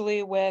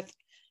especially with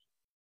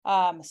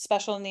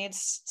special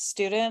needs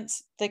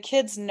students. The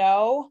kids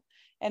know,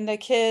 and the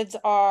kids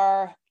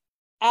are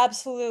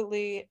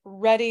absolutely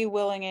ready,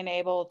 willing, and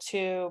able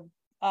to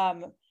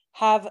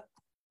have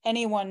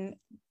anyone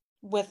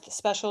with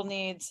special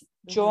needs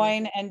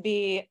join and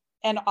be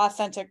an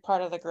authentic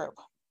part of the group.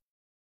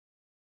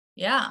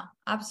 Yeah,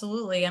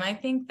 absolutely. And I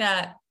think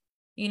that,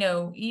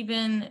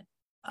 even,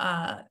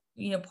 part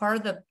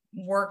of the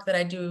work that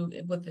I do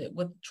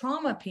with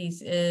trauma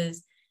piece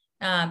is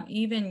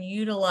even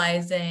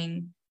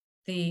utilizing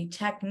the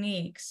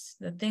techniques,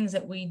 the things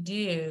that we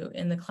do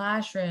in the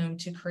classroom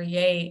to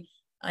create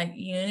like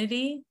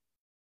unity,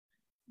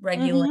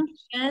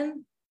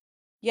 regulation,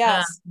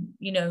 yes,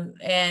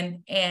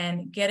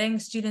 and getting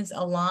students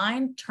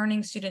aligned,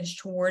 turning students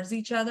towards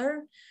each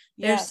other.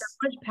 There's so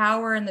much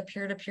power in the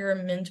peer-to-peer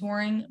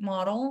mentoring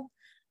model,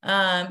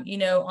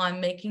 on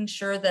making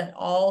sure that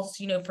all,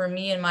 for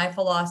me and my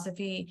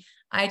philosophy,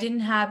 I didn't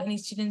have any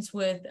students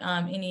with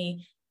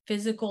any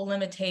physical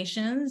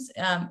limitations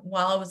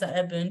while I was at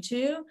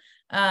Ubuntu,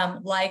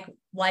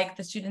 like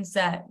the students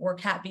that were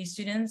Cat B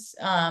students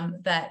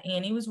that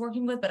Annie was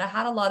working with, but I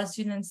had a lot of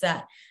students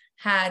that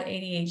had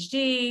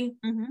ADHD,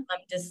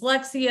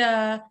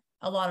 dyslexia,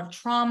 a lot of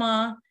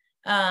trauma,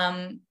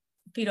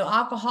 fetal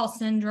alcohol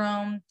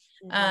syndrome,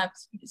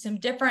 some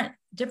different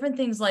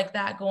things like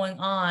that going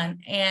on.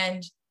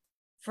 And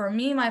for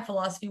me, my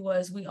philosophy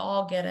was we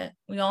all get it.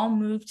 We all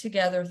move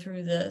together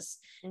through this.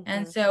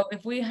 And so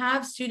if we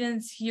have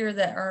students here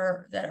that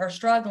are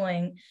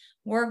struggling,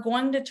 we're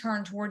going to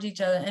turn towards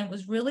each other. And it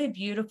was really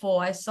beautiful.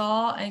 I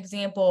saw an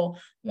example.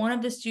 One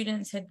of the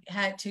students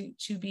had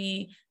to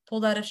be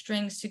pulled out of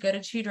strings to go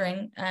to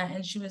tutoring,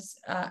 and she was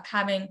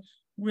having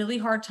really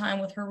hard time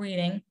with her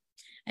reading.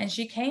 And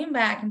she came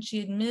back, and she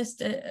had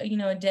missed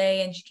a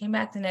day, and she came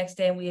back the next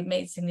day, and we had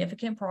made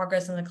significant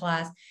progress in the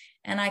class.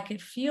 And I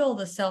could feel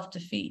the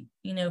self-defeat,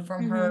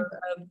 from her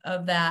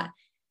of that.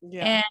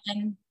 Yeah.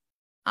 And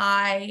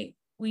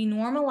we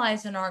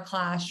normalize in our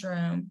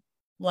classroom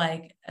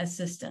like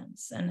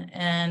assistance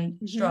and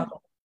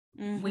struggle.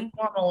 We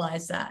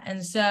normalize that.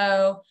 And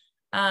so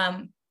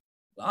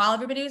while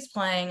everybody was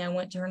playing, I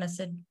went to her and I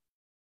said,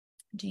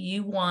 do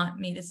you want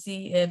me to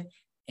see if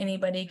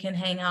anybody can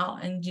hang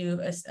out and do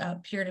a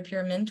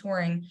peer-to-peer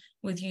mentoring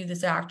with you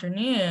this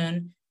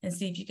afternoon and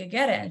see if you could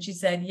get it? And she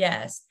said,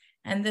 yes.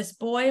 And this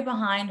boy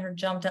behind her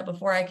jumped up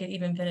before I could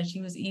even finish.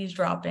 He was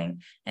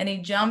eavesdropping, and he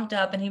jumped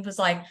up and he was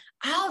like,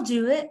 I'll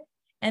do it.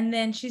 And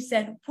then she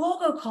said, we'll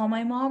go call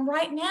my mom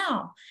right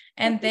now.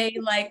 And they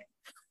like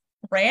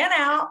ran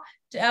out.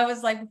 I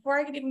was like, before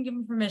I could even give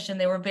them permission,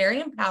 they were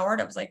very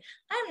empowered. I was like,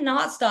 I'm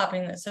not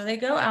stopping this. So they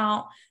go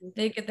out,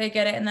 they get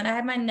it. And then I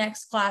had my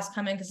next class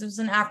come in because it was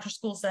an after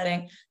school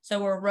setting. So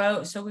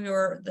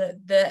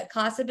the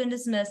class had been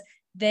dismissed.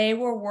 They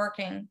were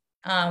working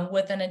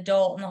with an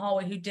adult in the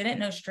hallway who didn't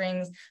know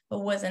strings, but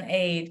was an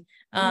aide,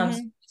 so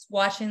just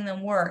watching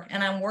them work.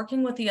 And I'm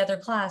working with the other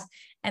class,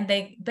 and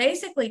they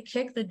basically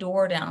kick the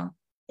door down,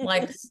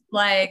 like,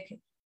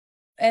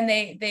 and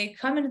they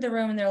come into the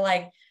room and they're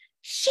like,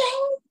 she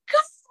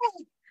got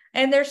it.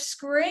 And they're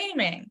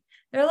screaming.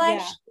 They're like,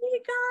 she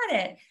got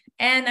it.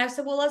 And I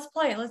said, well, let's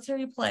play it. Let's hear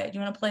you play it. Do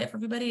you want to play it for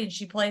everybody? And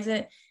she plays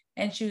it.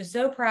 And she was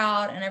so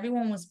proud, and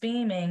everyone was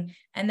beaming.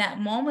 And that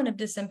moment of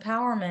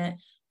disempowerment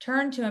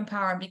turned to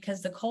empowerment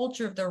because the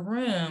culture of the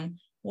room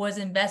was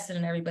invested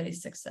in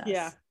everybody's success.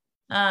 Yeah.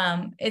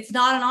 It's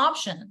not an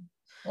option.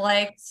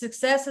 Like,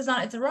 success is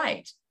not, it's a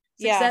right.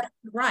 Success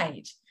is a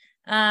right.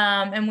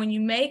 And when you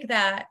make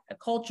that a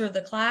culture of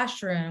the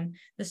classroom,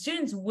 the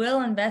students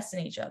will invest in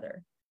each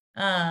other.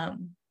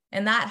 And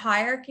that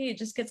hierarchy, it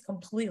just gets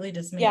completely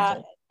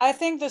dismantled. Yeah, I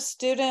think the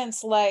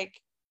students,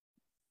 like,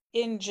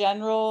 in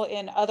general,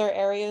 in other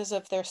areas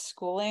of their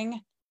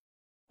schooling,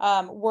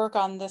 work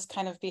on this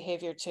kind of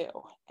behavior too.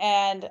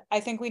 And I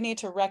think we need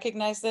to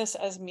recognize this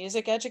as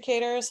music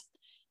educators,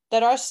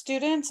 that our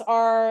students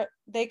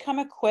they come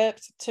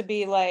equipped to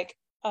be like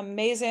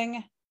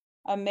amazing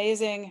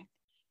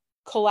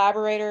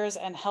collaborators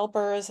and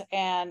helpers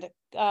and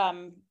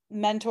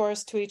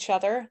mentors to each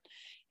other.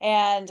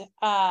 And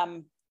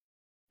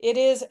it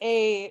is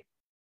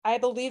I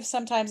believe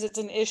sometimes it's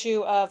an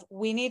issue of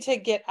we need to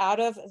get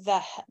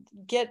the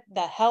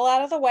hell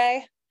out of the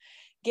way,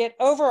 get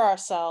over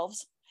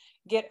ourselves,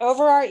 get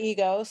over our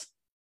egos,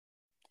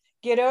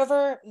 get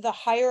over the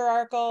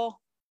hierarchical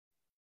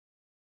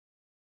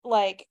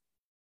like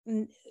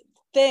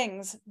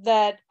things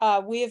that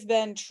we have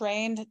been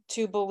trained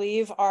to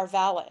believe are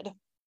valid.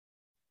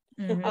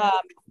 Mhm.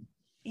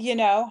 You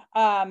know,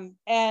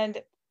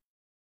 and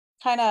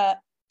kind of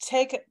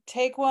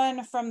take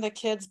one from the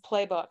kids'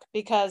 playbook,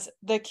 because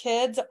the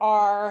kids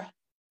are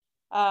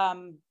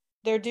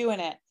they're doing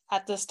it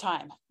at this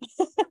time.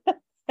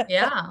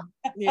 Yeah.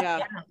 Yeah. Yeah.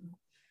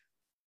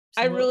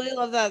 I Absolutely. really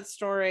love that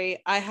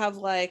story. I have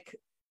like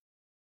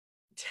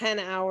 10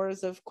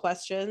 hours of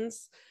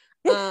questions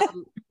that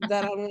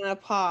I'm going to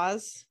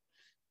pause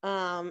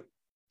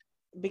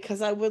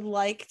because I would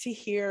like to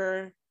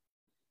hear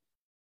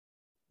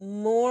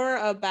more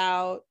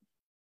about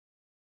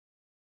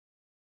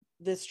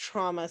this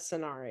trauma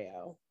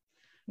scenario.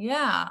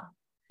 Yeah.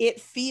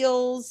 It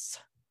feels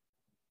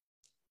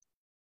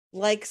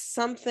like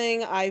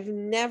something I've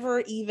never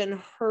even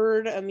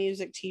heard a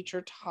music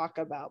teacher talk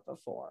about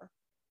before.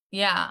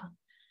 Yeah.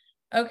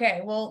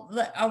 Okay. Well,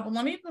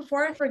 let me,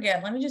 before I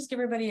forget, let me just give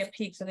everybody a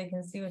peek so they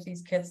can see what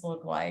these kids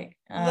look like.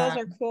 Those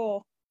are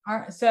cool.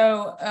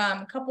 So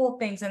a couple of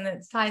things, and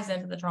it ties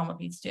into the trauma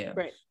piece too.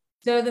 Right.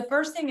 So the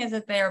first thing is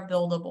that they are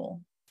buildable.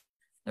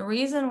 The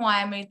reason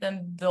why I made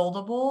them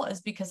buildable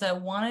is because I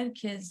wanted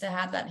kids to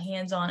have that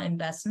hands-on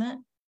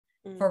investment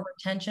for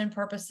retention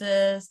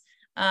purposes.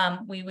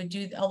 We would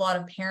do a lot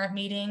of parent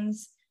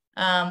meetings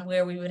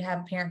where we would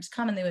have parents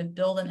come and they would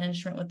build an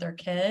instrument with their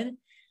kid.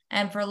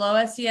 And for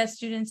low SES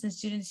students and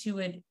students who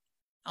would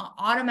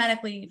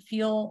automatically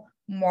feel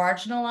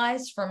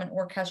marginalized from an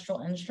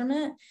orchestral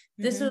instrument,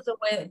 this was a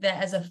way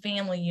that as a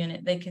family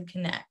unit, they could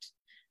connect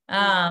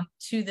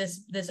to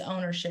this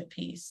ownership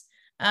piece.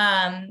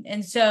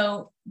 And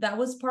so that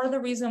was part of the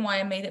reason why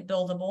I made it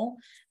buildable.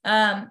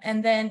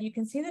 And then you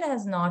can see that it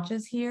has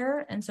notches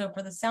here. And so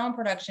for the sound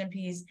production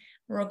piece,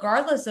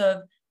 regardless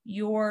of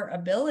your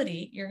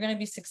ability, you're going to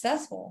be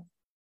successful.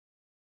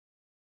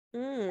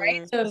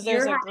 Right. So if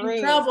you're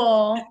having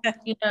trouble,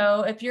 you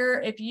know, if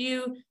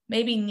you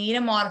maybe need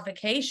a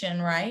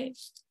modification, right?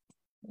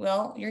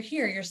 Well, you're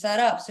here, you're set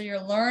up. So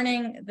you're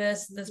learning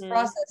this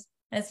process.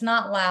 And it's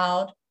not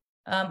loud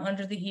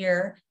under the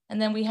ear.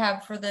 And then we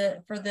have for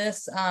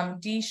this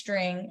D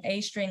string,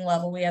 A string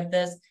level, we have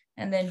this,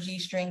 and then G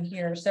string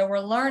here. So we're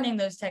learning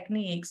those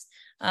techniques.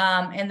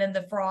 And then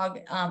the frog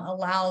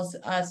allows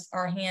us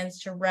our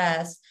hands to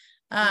rest.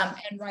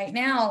 And right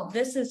now,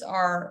 this is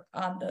our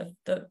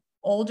the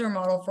older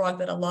model frog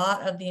that a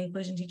lot of the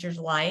inclusion teachers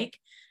like.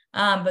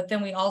 But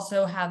then we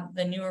also have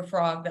the newer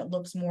frog that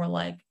looks more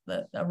like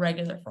the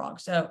regular frog.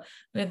 So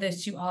we have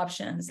those two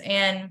options.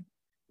 And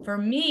for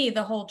me,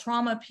 the whole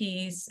trauma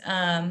piece,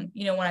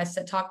 you know, when I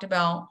talked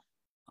about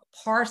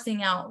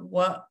parsing out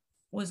what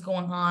was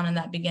going on in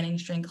that beginning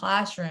string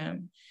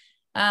classroom,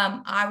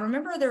 I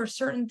remember there were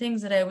certain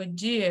things that I would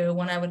do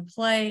when I would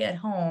play at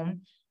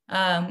home.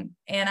 And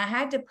I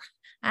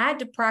had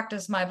to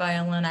practice my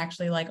violin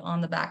actually like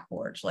on the back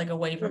porch, like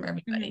away from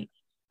everybody.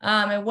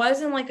 It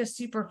wasn't like a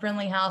super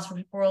friendly house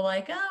where people were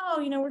like, oh,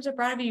 you know, we're so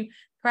proud of you,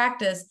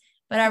 practice.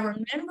 But I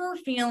remember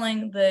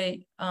feeling the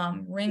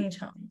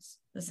ringtones,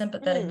 the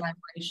sympathetic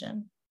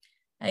vibration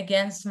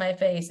against my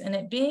face, and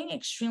it being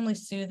extremely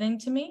soothing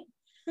to me.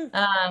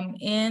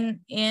 In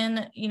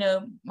you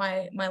know,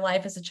 my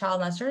life as a child,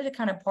 and I started to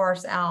kind of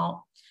parse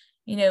out,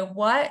 you know,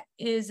 what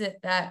is it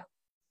that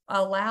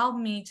allowed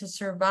me to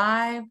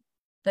survive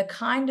the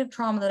kind of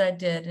trauma that I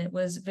did. And it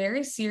was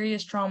very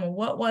serious trauma.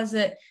 What was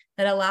it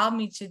that allowed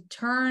me to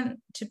turn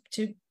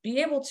to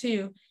be able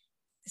to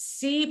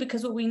see?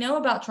 Because what we know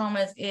about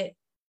trauma is it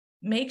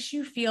makes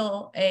you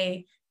feel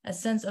a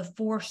sense of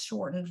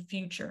foreshortened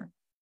future.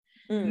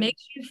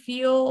 Makes you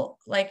feel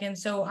like, and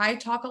so I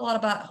talk a lot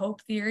about hope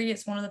theory.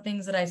 It's one of the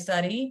things that I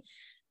study,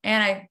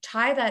 and I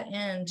tie that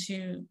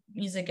into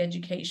music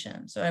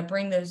education. So I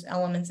bring those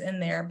elements in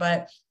there,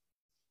 but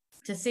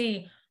to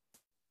see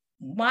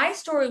my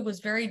story was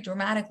very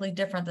dramatically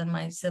different than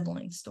my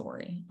sibling's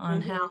story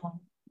on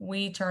how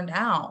we turned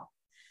out.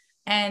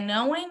 And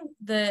knowing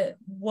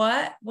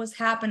what was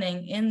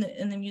happening in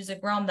the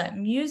music realm, that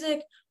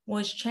music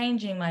was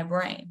changing my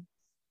brain.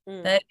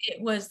 That it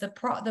was the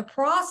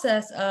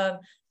process of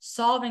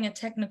solving a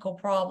technical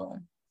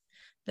problem.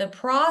 The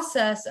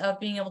process of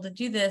being able to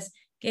do this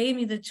gave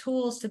me the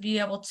tools to be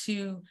able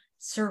to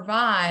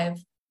survive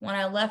when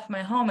I left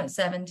my home at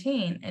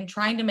 17 and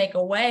trying to make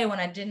a way when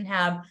I didn't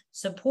have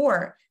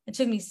support. It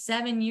took me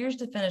 7 years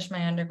to finish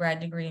my undergrad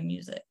degree in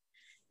music.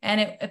 And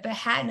if it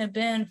hadn't have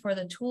been for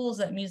the tools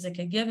that music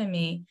had given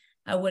me,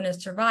 I wouldn't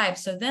have survived.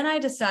 So then I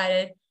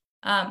decided,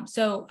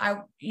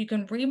 you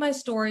can read my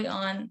story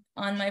on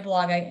my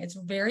blog. It's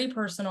very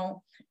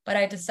personal, but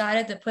I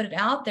decided to put it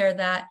out there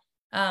that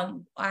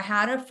I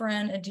had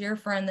a dear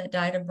friend that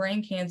died of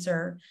brain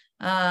cancer.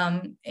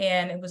 And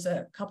it was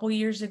a couple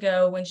years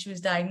ago when she was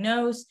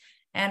diagnosed.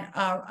 And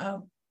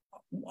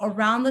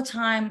around the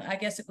time, I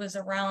guess it was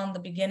around the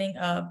beginning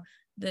of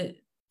the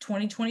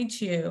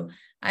 2022,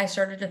 I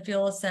started to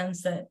feel a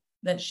sense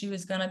that she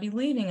was going to be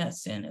leaving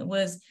us soon.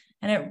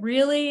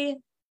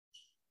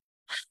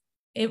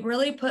 It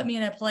really put me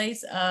in a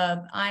place of,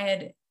 I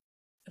had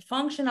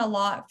function a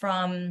lot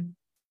from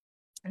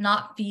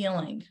not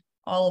feeling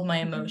all of my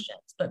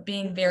emotions, but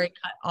being very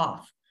cut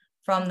off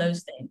from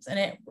those things.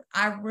 And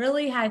I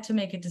really had to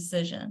make a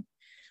decision.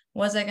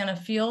 Was I going to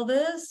feel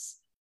this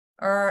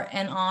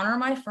and honor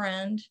my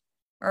friend,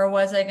 or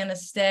was I going to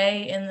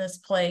stay in this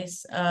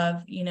place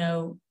of,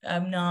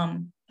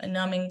 a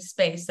numbing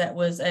space that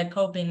was a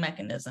coping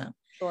mechanism?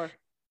 Sure.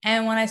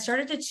 And when I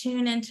started to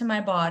tune into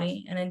my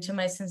body and into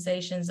my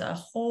sensations, a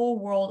whole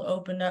world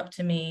opened up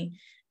to me.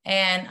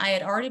 And I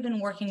had already been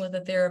working with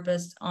a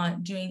therapist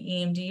on doing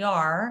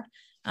EMDR.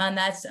 And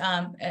that's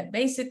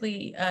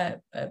basically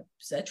a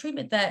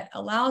treatment that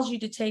allows you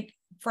to take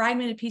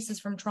fragmented pieces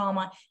from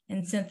trauma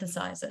and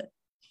synthesize it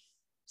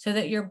so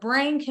that your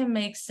brain can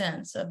make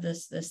sense of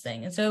this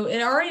thing. And so it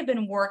had already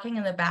been working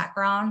in the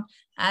background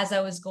as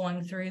I was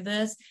going through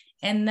this.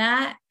 And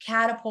that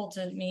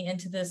catapulted me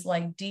into this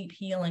like deep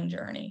healing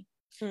journey.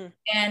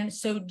 And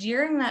so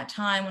during that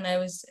time when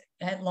I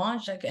had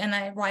launched, and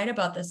I write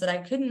about this, that I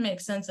couldn't make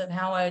sense of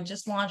how I had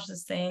just launched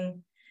this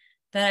thing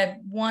that I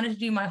wanted to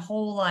do my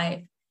whole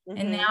life.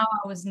 And now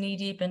I was knee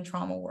deep in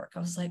trauma work. I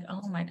was like,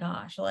 oh my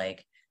gosh,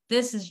 like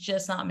this is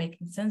just not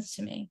making sense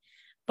to me.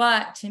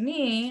 But to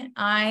me,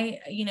 I,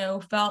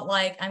 felt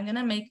like I'm going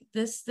to make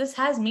this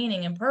has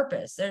meaning and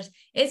purpose.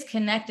 It's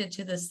connected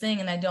to this thing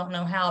and I don't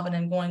know how, but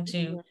I'm going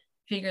to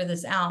figure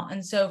this out.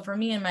 And so for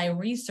me in my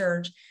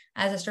research,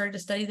 as I started to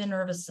study the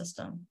nervous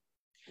system,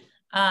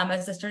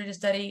 as I started to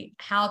study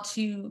how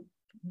to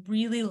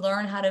really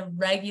learn how to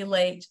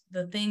regulate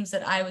the things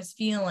that I was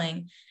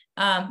feeling,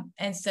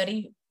 and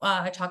study,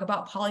 I talk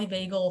about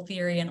polyvagal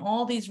theory and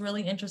all these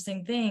really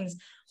interesting things.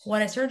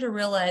 What I started to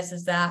realize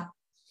is that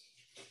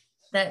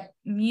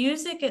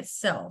music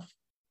itself,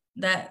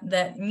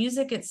 that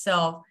music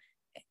itself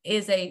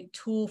is a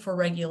tool for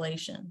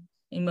regulation,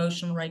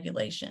 emotional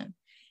regulation.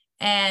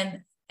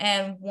 And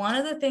one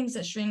of the things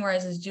that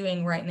Stringrise is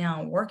doing right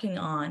now, working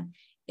on,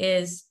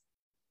 is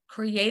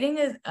creating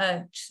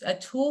a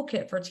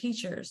toolkit for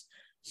teachers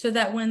so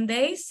that when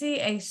they see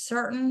a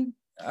certain,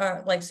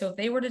 so if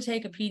they were to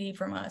take a PD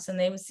from us and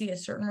they would see a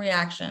certain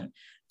reaction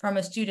from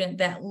a student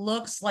that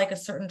looks like a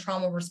certain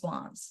trauma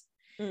response,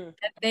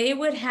 that they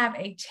would have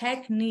a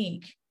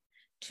technique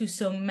to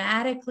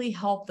somatically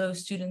help those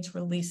students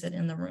release it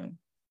in the room.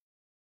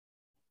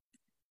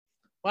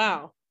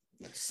 Wow.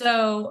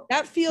 So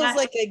that feels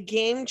like a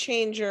game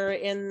changer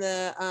in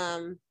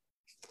the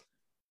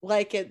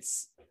like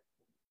it's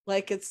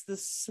the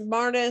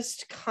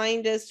smartest,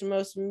 kindest,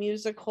 most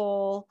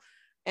musical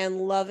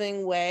and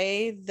loving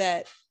way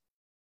that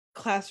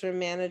classroom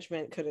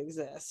management could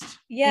exist.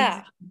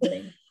 Yeah.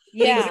 Exactly.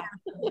 Yeah.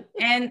 Exactly.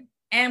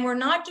 And we're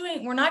not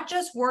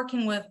just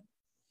working with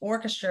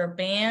orchestra,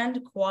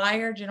 band,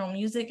 choir, general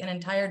music, and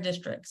entire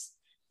districts.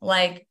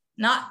 Like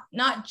not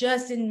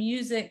just in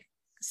music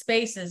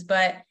spaces,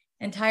 but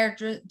entire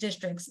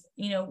districts,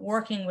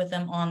 working with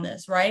them on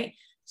this, right?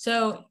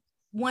 So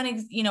one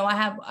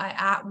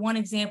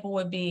example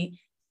would be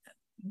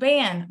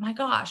band. My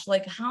gosh,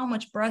 like how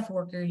much breath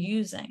work you're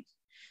using.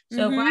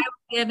 So if I was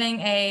giving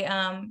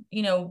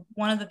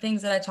one of the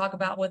things that I talk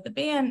about with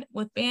band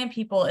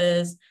people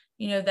is,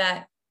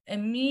 that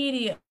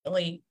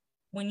immediately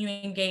when you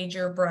engage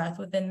your breath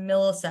within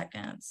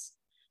milliseconds,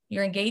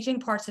 you're engaging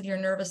parts of your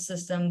nervous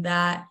system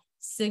that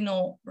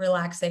signal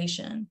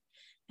relaxation.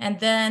 And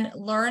then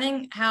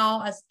learning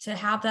how to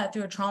have that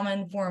through a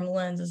trauma-informed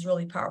lens is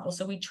really powerful.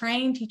 So we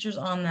train teachers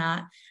on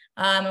that.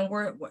 And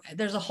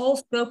there's a whole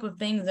scope of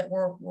things that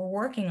we're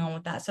working on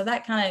with that. So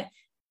that kind of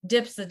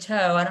dips the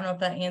toe. I don't know if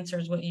that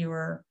answers what you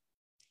were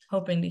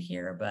hoping to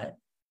hear, but.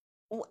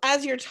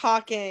 As you're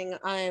talking,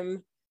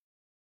 I'm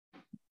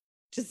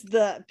just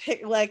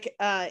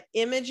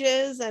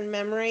images and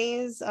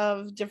memories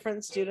of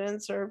different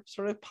students are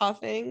sort of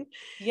popping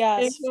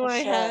into my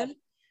head.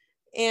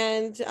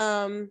 And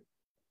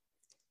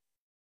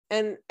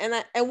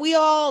we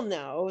all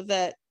know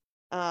that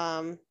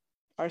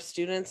our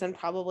students and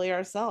probably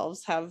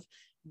ourselves have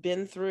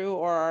been through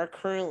or are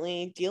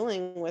currently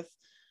dealing with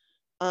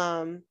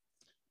trauma.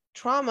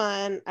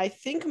 And I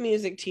think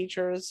music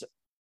teachers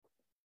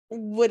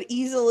would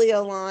easily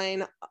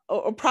align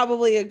or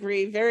probably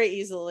agree very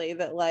easily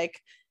that, like,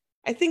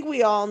 I think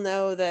we all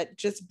know that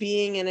just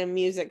being in a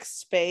music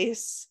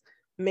space,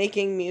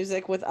 making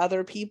music with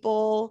other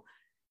people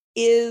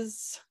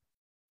is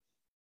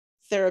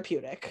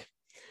therapeutic.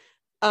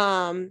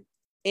 And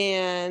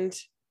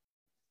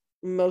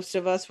most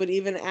of us would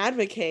even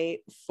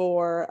advocate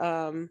for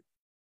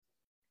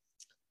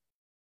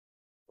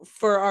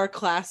our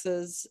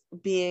classes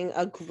being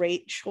a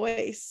great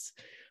choice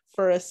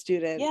for a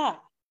student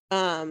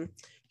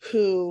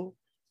who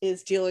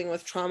is dealing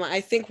with trauma.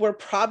 I think we're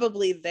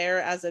probably there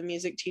as a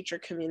music teacher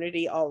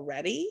community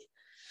already,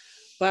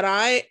 but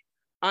I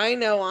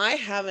know I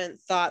haven't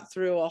thought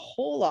through a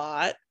whole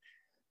lot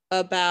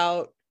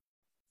about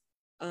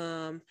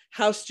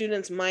how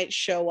students might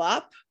show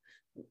up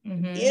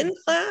in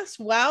class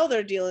while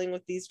they're dealing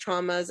with these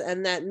traumas,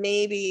 and that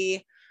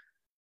maybe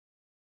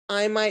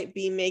I might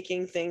be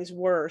making things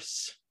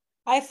worse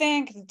I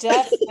think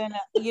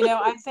definitely,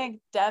 I think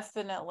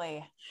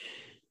definitely.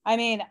 I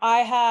mean, I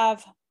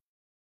have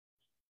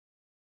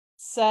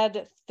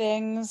said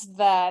things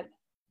that,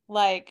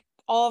 like,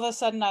 all of a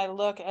sudden I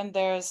look and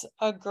there's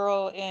a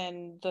girl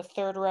in the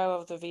third row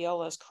of the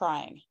violas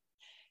crying.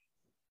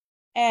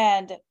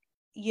 And,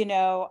 you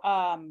know,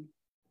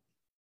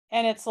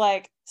 and it's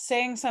like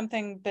saying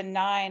something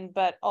benign,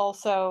 but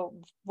also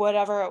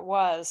whatever it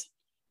was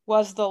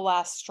the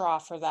last straw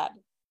for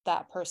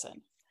that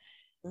person.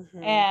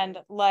 Mhm. And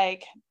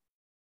like,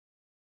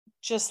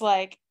 just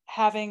like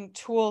having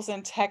tools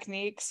and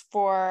techniques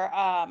for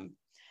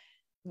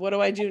What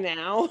do I do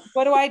now?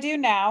 what do I do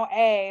now?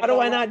 How do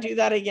I not do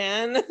that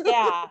again?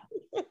 Yeah.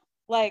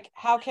 Like,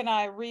 how can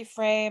I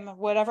reframe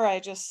whatever I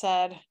just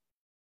said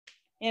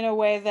in a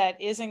way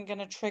that isn't going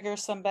to trigger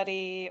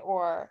somebody,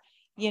 or,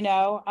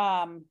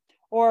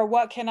 or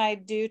what can I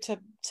do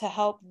to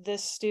help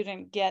this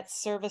student get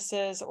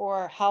services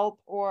or help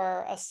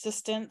or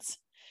assistance?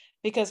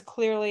 Because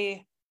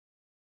clearly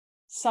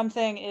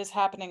something is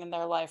happening in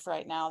their life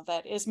right now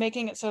that is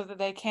making it so that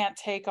they can't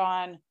take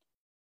on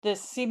this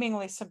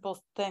seemingly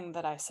simple thing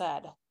that I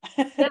said.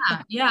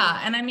 Yeah.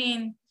 And I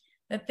mean,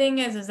 the thing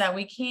is that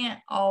we can't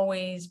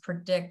always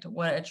predict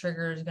what a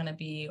trigger is going to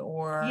be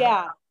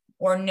Yeah.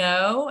 or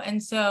know.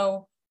 And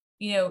so,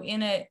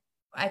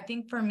 I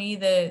think for me,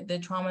 the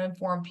trauma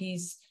informed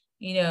piece,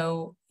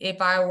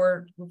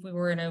 if we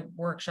were in a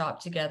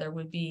workshop together,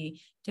 would be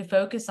to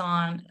focus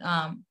on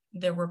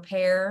the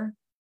repair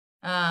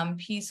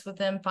piece with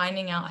them,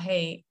 finding out,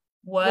 hey,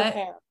 what,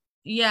 Repair.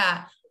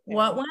 yeah,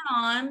 what went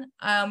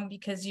on,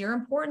 because you're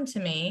important to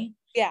me.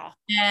 Yeah.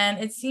 And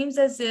it seems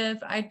as if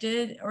I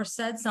did or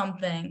said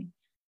something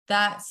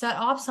that set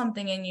off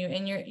something in you,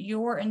 and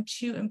you're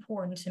too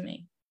important to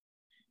me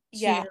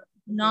to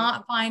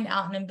not find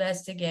out and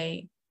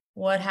investigate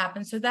what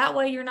happened. So that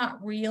way you're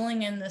not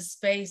reeling in the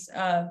space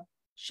of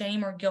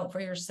shame or guilt for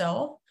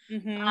yourself.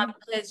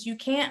 Because you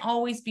can't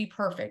always be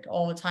perfect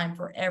all the time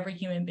for every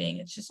human being.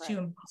 It's just too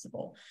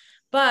impossible.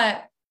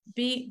 But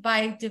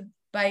by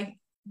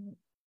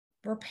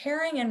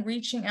repairing and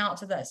reaching out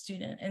to that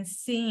student and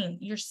seeing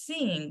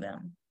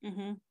them,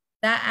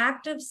 that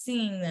act of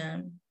seeing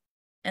them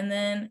and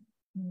then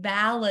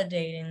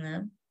validating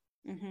them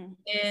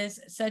is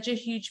such a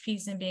huge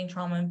piece in being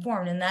trauma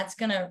informed. And that's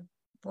going to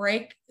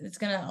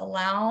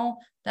allow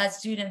that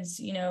student's,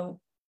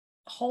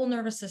 whole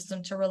nervous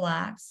system to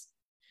relax.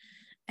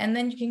 And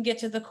then you can get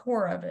to the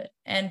core of it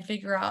and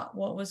figure out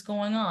what was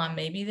going on.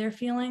 Maybe they're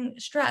feeling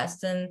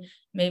stressed and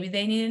maybe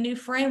they need a new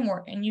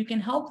framework, and you can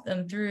help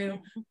them through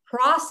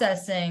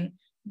processing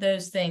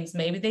those things.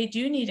 Maybe they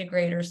do need a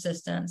greater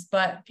assistance,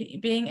 but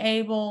being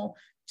able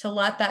to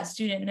let that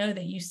student know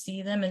that you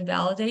see them and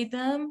validate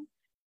them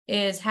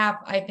is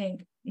I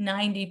think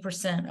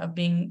 90% of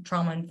being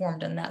trauma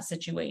informed in that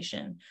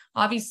situation.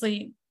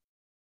 Obviously,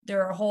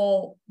 there are a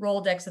whole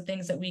Rolodex of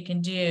things that we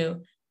can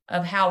do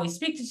of how we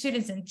speak to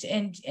students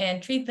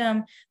and treat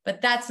them,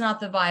 but that's not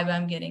the vibe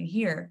I'm getting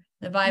here.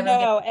 The vibe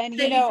I'm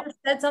getting, you just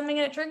said something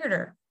and it triggered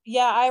her.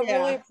 Yeah, I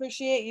really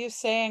appreciate you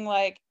saying,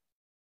 like,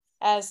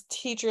 as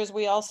teachers,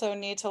 we also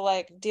need to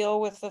like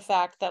deal with the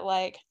fact that,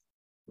 like,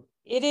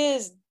 it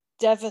is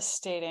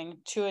devastating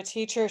to a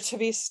teacher to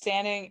be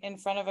standing in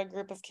front of a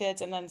group of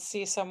kids and then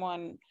see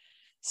someone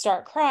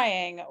start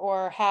crying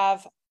or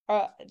have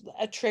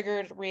a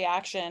triggered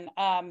reaction,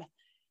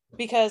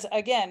 because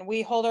again,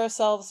 we hold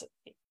ourselves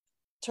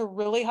to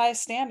really high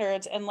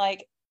standards, and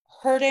like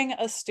hurting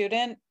a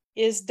student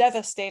is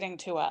devastating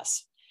to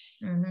us.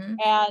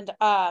 And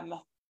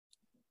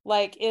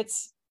like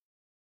it's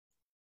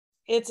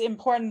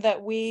important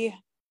that we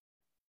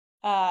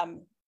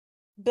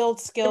build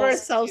skills, give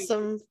ourselves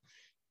some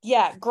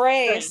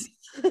grace,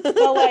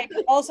 but like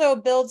also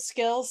build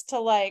skills to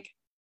like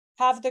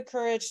have the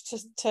courage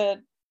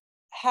to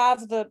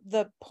have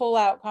the pull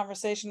out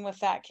conversation with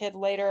that kid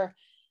later,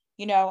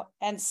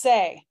 and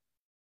say,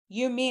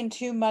 you mean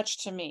too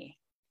much to me.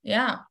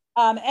 Yeah.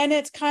 And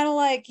it's kind of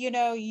like,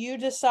 you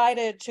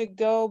decided to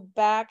go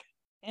back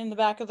in the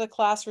back of the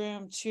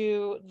classroom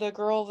to the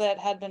girl that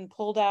had been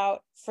pulled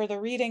out for the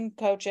reading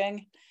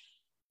coaching,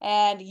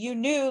 and you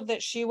knew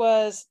that she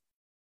was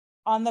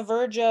on the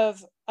verge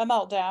of a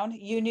meltdown.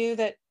 You knew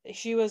that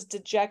she was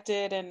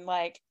dejected, and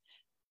like,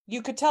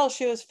 you could tell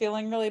she was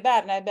feeling really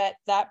bad. And I bet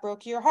that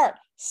broke your heart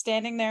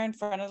standing there in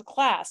front of the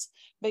class.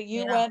 But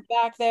you went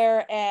back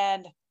there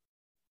and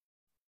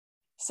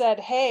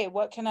said, hey,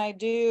 what can I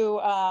do?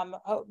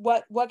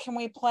 What can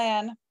we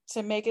plan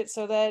to make it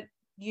so that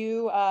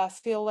you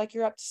feel like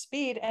you're up to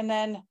speed? And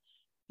then,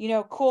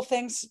 cool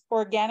things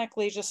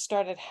organically just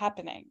started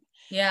happening.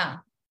 Yeah.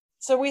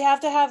 So we have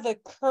to have the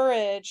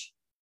courage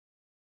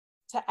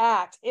to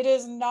act. It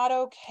is not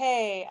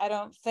okay, I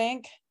don't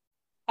think.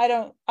 I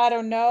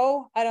don't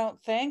know. I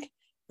don't think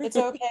it's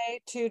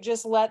okay to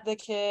just let the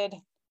kid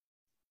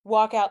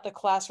walk out the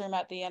classroom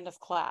at the end of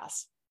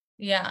class.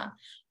 Yeah.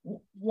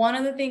 One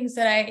of the things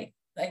that I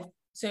like,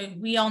 so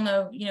we all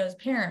know, as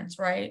parents,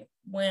 right?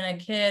 When a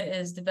kid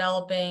is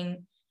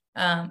developing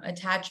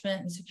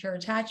attachment and secure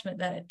attachment,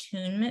 that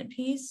attunement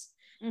piece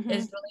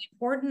is really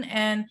important.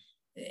 And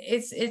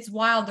it's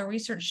wild. The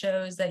research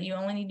shows that you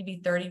only need to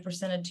be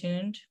 30%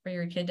 attuned for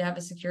your kid to have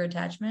a secure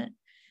attachment.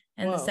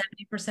 And the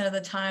 70% of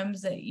the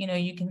times that,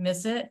 you can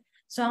miss it.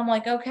 So I'm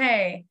like,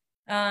 okay,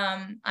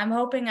 I'm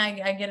hoping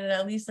I get it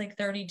at least like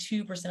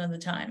 32% of the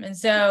time. And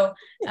so,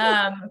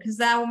 because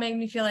that will make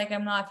me feel like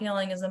I'm not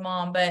feeling as a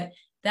mom. But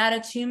that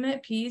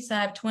attunement piece,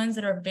 I have twins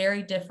that are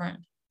very different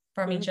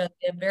from each other.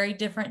 They have very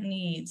different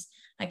needs.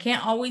 I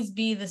can't always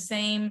be the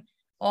same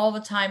all the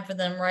time for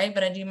them, right?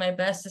 But I do my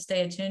best to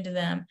stay attuned to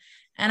them.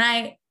 And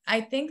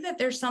I think that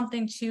there's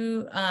something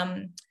to,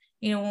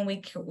 when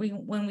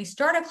we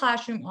start a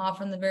classroom off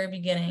from the very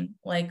beginning,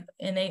 like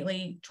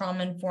innately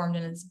trauma informed,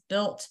 and it's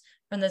built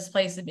from this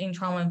place of being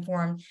trauma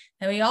informed,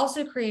 and we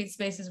also create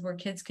spaces where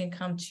kids can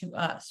come to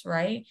us,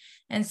 right?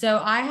 And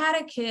so I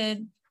had a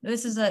kid,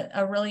 this is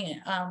a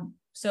really,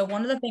 so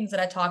one of the things that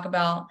I talk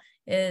about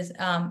is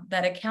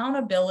that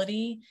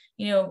accountability,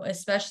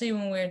 especially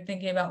when we're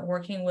thinking about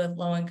working with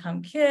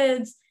low-income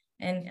kids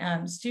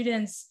and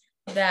students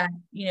that,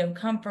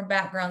 come from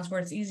backgrounds where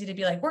it's easy to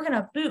be like, we're going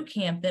to boot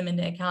camp them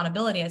into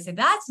accountability. I say,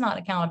 that's not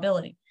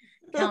accountability.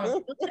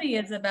 Accountability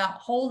is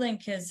about holding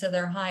kids to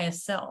their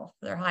highest self,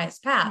 their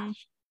highest path.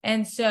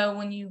 And so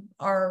when you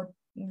are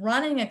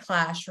running a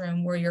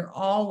classroom where you're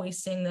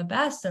always seeing the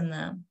best in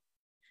them,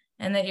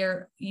 and that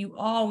you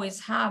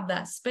always have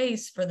that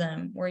space for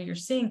them where you're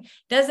seeing,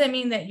 doesn't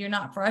mean that you're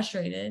not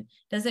frustrated.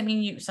 Doesn't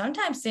mean you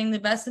sometimes seeing the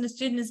best in a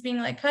student is being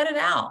like, cut it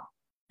out.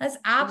 That's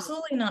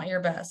absolutely not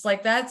your best.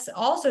 Like, that's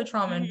also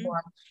trauma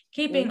informed.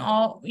 Keeping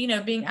all,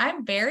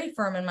 I'm very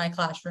firm in my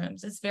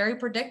classrooms. It's very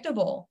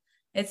predictable.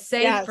 It's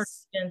safe for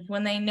students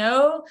when they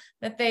know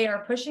that they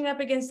are pushing up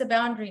against a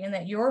boundary and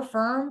that you're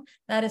firm,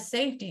 that is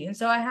safety. And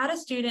so I had a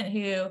student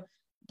who,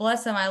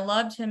 bless him, I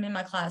loved him in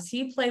my class.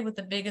 He played with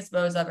the biggest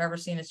bows I've ever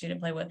seen a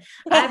student play with.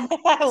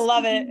 I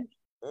love it.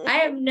 I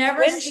have never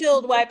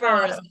windshield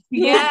wipers.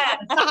 Yes.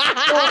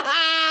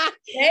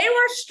 They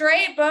were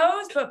straight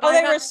bows, but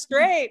they were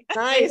straight.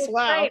 Nice.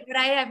 Wow. Straight, but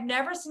I have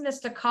never seen a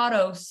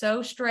staccato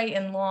so straight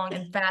and long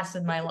and fast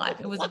in my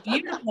life. It was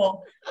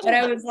beautiful, but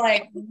I was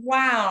like,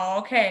 wow,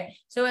 okay.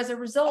 So as a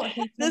result,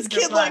 this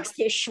kid likes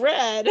to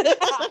shred.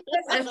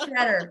 A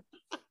shredder.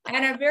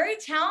 And a very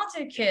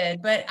talented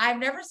kid, but I've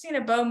never seen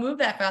a bow move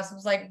that fast. It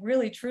was like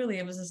really, truly,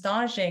 it was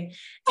astonishing.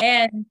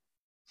 And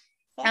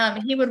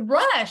he would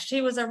rush. He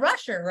was a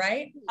rusher,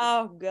 right?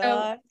 Oh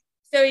God.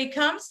 So he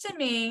comes to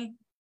me,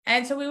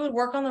 and so we would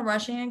work on the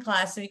rushing in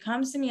class. So he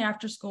comes to me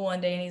after school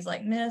one day and he's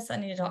like, Miss, I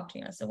need to talk to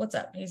you. I said, what's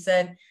up? He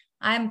said,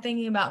 I'm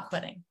thinking about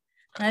quitting.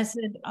 And I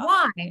said,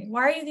 why?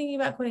 Why are you thinking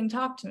about quitting?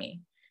 Talk to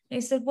me. And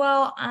he said,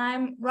 well,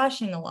 I'm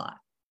rushing a lot.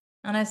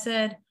 And I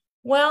said,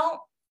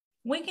 well,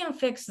 we can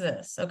fix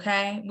this,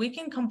 okay? We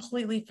can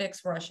completely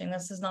fix rushing.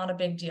 This is not a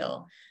big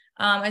deal.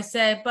 I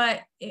said,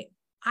 but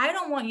I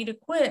don't want you to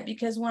quit,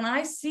 because when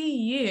I see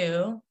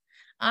you,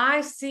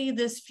 I see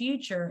this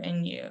future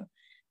in you.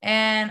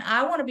 And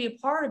I want to be a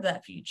part of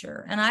that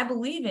future. And I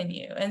believe in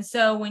you. And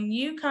so when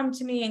you come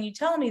to me and you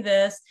tell me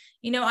this,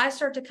 I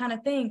start to kind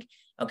of think,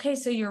 okay,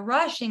 so you're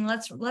rushing.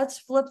 Let's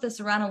flip this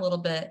around a little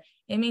bit.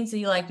 It means that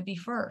you like to be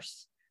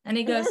first. And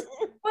he goes,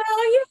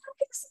 well, you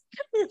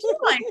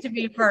like to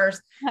be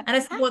first. And I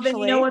said, well, then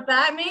you know what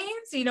that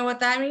means? You know what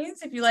that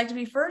means? If you like to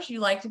be first,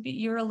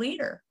 you're a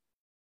leader.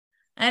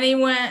 And he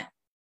went,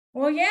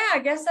 well, yeah, I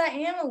guess I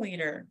am a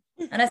leader.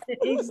 And I said,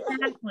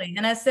 exactly.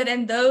 And I said,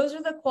 and those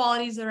are the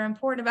qualities that are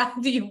important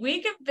about you.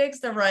 We can fix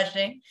the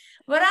rushing,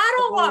 but I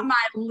don't want my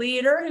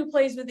leader who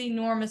plays with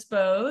enormous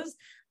bows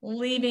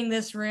leaving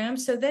this room.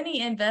 So then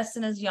he invests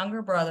in his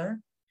younger brother.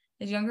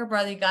 He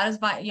got his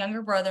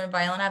younger brother in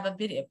violin. I have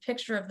a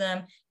picture of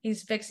them.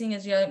 He's fixing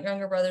his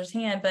younger brother's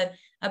hand. But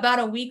about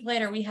a week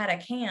later, we had a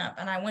camp,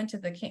 and I went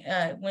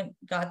to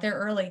got there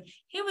early.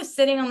 He was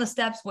sitting on the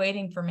steps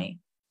waiting for me.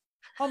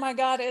 Oh my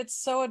God, it's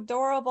so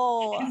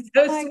adorable. It's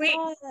so sweet.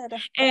 God.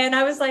 And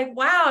I was like,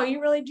 wow,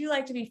 you really do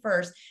like to be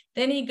first.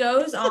 Then he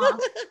goes off.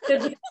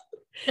 Then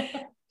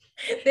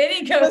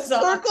he goes the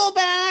off. Circle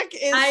back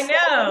is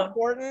so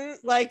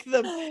important. Like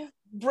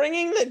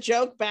bringing the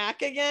joke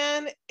back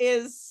again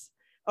is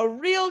a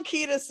real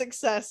key to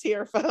success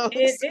here, folks.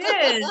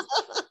 It is.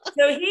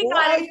 So he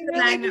got into the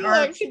magnet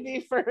arts. To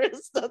be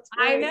first. That's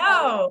I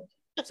know.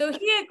 So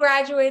he had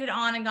graduated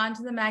on and gone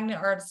to the magnet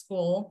arts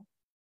school.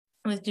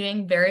 Was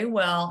doing very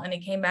well, and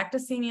he came back to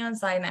see me on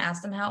site, and I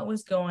asked him how it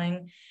was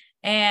going,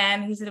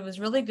 and he said it was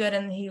really good.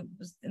 And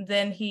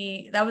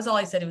that was all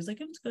he said. He was like,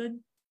 it was good.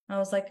 I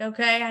was like,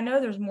 okay, I know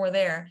there's more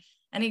there.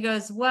 And he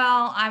goes,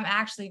 well, I'm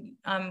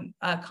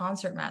a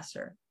concert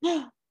master.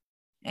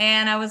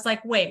 And I was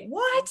like, wait,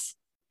 what?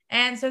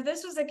 And so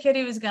this was a kid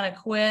who was going to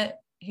quit,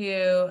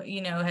 who,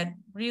 had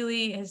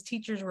really, his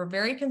teachers were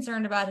very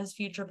concerned about his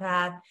future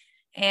path.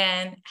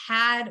 And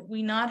had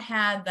we not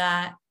had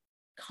that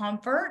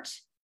comfort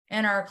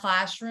in our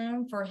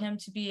classroom for him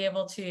to be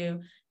able to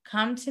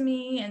come to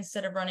me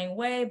instead of running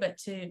away, but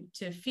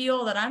to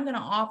feel that I'm going to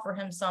offer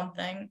him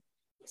something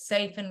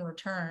safe in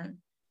return,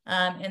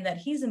 and that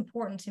he's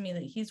important to me,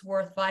 that he's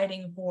worth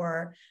fighting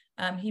for,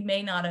 he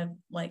may not have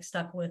like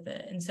stuck with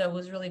it. And so it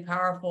was really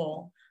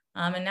powerful.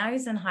 And now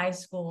he's in high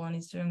school and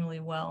he's doing really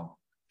well.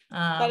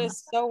 That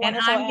is so And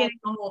wonderful. I'm getting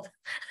old.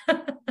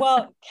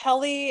 Well,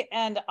 Kelly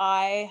and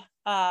I,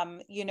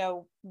 you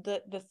know,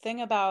 the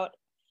thing about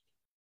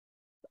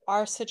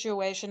our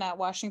situation at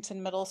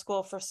Washington Middle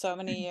School for so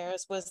many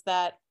years was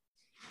that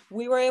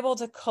we were able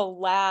to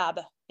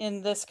collab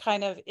in this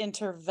kind of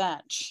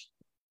intervention.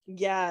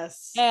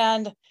 Yes.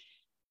 And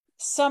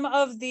some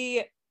of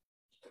the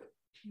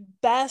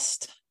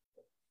best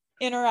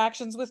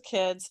interactions with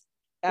kids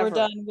Ever. were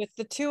done with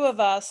the two of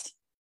us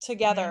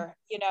together,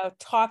 you know,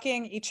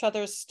 talking each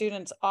other's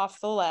students off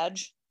the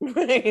ledge.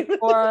 Right.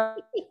 Or,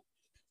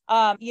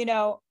 you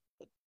know,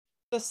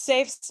 the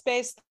safe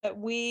space that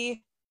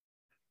we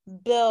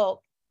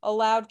built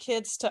allowed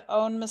kids to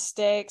own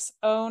mistakes,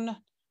 own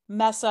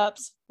mess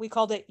ups. We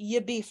called it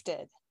 "you beefed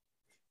it."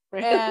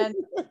 Right. And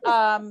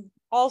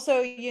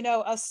also, you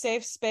know, a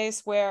safe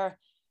space where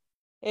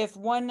if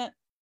one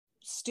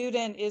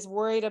student is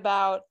worried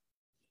about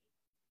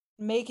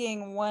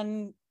making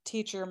one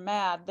teacher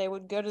mad, they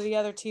would go to the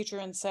other teacher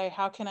and say,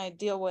 how can I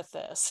deal with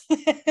this?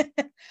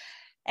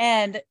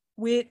 And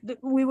we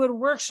would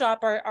workshop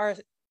our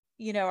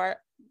you know,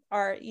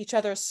 our each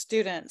other's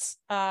students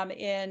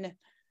in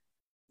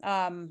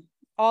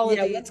all of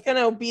these. What's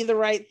gonna be the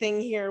right thing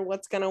here,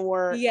 what's gonna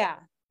work. Yeah.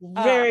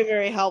 Very,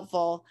 very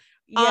helpful.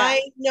 Yeah.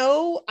 I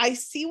know, I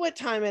see what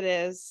time it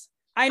is.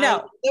 I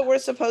know that we're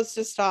supposed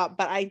to stop,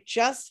 but I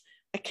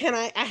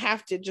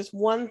have to, just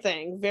one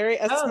thing,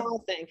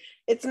 small thing.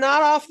 It's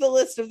not off the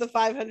list of the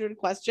 500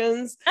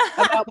 questions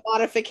about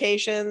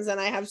modifications, and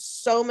I have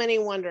so many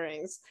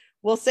wonderings.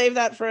 We'll save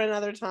that for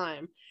another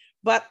time.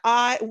 But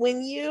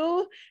when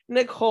you,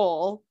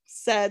 Nicole,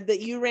 said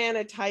that you ran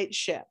a tight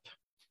ship,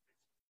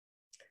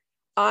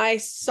 I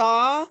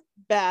saw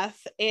Beth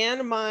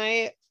and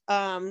my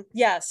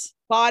yes,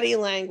 body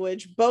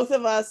language, both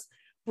of us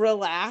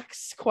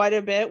relax quite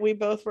a bit. We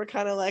both were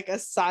kind of like a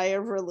sigh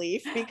of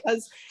relief,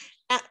 because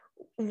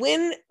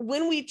when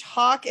we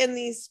talk in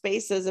these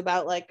spaces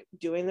about like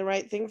doing the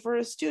right thing for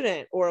a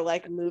student, or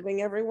like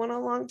moving everyone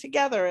along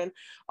together, and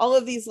all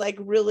of these like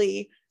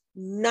really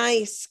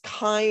nice,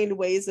 kind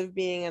ways of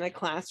being in a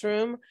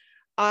classroom,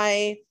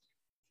 I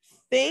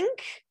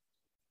think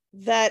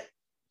that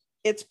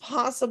it's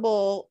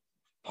possible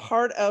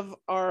part of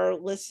our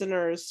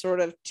listeners sort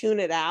of tune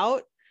it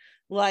out,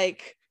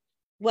 like,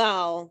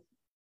 well,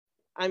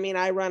 I mean,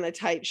 I run a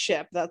tight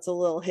ship, that's a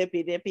little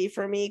hippy dippy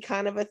for me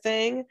kind of a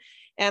thing.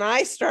 And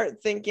I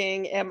start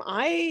thinking, am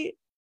I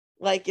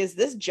like, is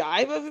this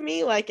jive of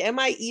me? Like, am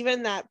I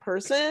even that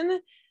person?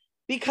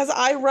 Because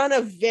I run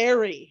a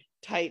very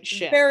tight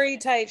ship. very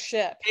tight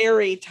ship.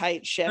 Very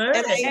tight ship.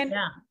 Good.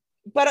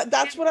 But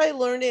that's what I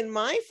learned in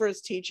my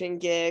first teaching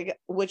gig,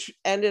 which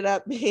ended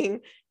up being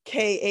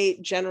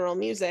K-8 general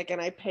music. And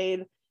I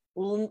paid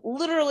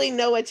literally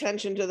no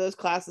attention to those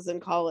classes in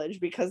college,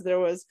 because there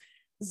was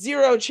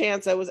zero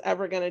chance I was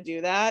ever going to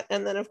do that.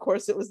 And then, of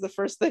course, it was the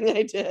first thing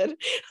I did.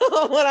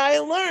 What I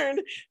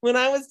learned when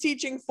I was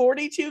teaching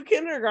 42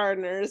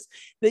 kindergartners,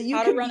 that you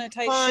can run a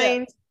tight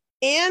kind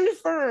and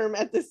firm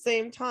at the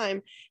same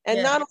time.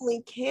 And not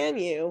only can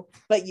you,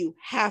 but you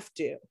have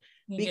to.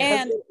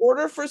 Because in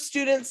order for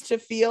students to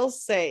feel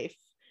safe,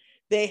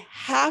 they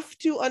have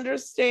to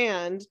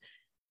understand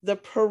the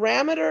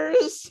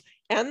parameters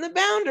and the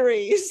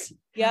boundaries.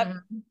 Yep.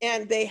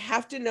 And they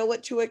have to know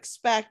what to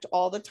expect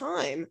all the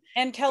time.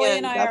 And Kelly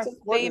and I are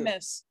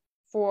famous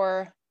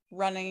for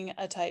running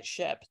a tight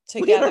ship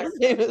together.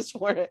 We are famous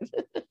for it.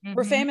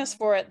 We're famous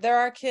for it. There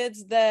are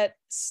kids that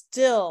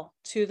still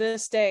to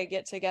this day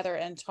get together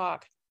and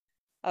talk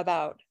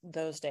about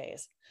those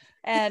days.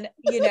 And,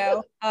 you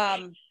know,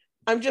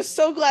 I'm just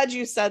so glad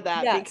you said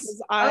that,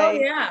 because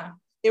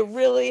it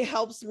really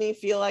helps me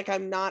feel like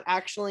I'm not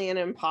actually an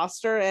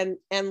imposter,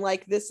 and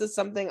like this is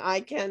something I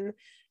can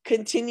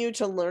continue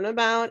to learn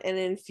about and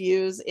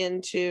infuse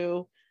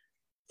into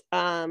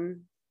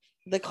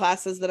the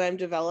classes that I'm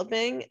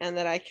developing, and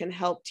that I can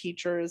help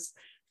teachers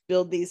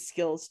build these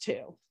skills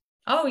too.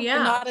 Oh yeah.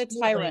 You're not a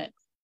tyrant.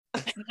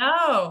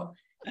 No.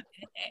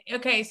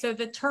 Okay, so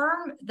the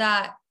term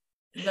that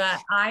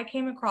I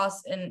came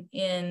across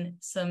in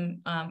some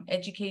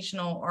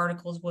educational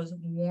articles was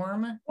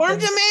warm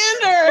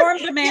demander. Warm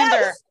demander.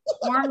 Yes.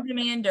 Warm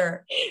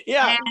demander.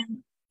 Yeah.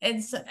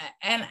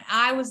 And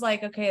I was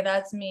like, okay,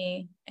 that's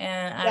me.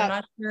 And I'm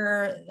not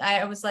sure.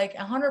 I was like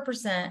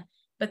 100%.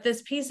 But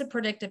this piece of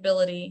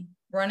predictability,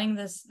 running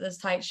this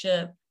tight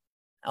ship,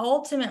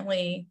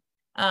 ultimately,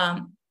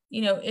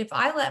 you know, if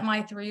I let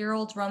my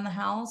 3-year-olds run the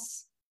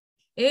house,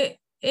 it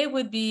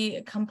would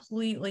be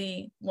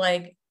completely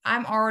like,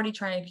 I'm already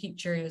trying to keep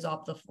Cheerios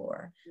off the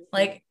floor.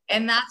 Like,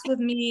 and that's with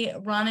me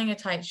running a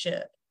tight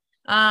ship.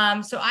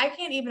 So I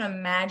can't even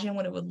imagine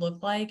what it would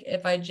look like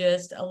if I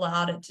just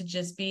allowed it to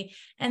just be,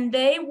 and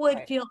they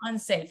would feel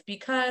unsafe,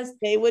 because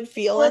they would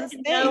feel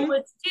unsafe. Know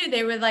what to do.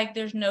 They were like,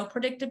 there's no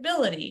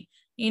predictability,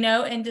 you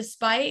know, and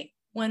despite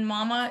when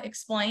mama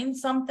explains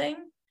something,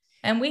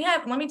 And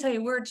let me tell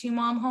you, we're a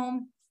 2-mom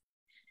home.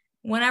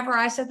 Whenever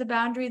I set the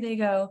boundary, they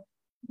go,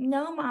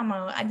 no,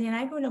 mama, then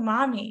I go to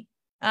mommy.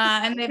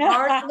 And they've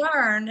already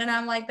learned. And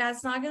I'm like,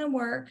 that's not going to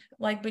work.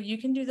 Like, but you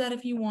can do that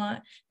if you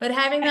want. But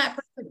having that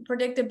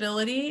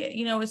predictability,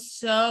 is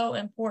so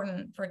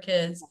important for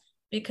kids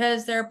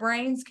because their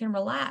brains can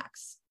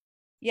relax.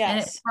 Yes. And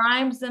it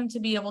primes them to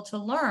be able to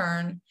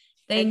learn.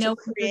 They know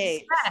what to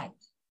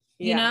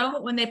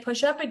expect. When they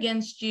push up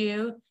against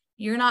you,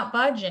 you're not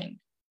budging.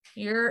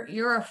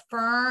 You're a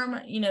firm,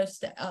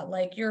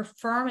 like you're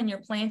firm and you're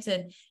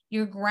planted,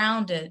 you're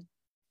grounded,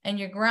 and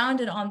you're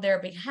grounded on their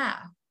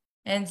behalf.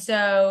 And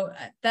so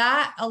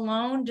that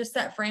alone, just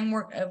that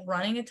framework of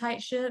running a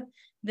tight ship,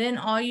 then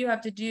all you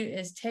have to do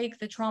is take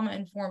the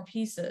trauma-informed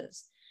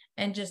pieces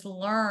and just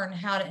learn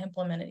how to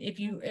implement it. If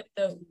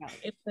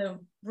the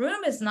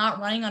room is not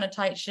running on a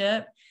tight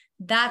ship,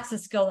 that's a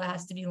skill that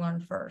has to be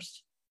learned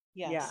first.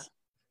 Yes. Yeah.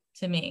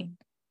 To me.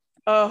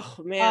 Oh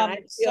man,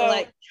 I feel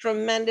like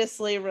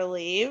tremendously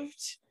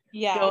relieved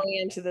going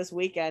into this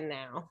weekend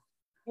now.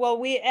 Well,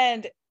 we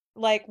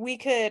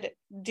could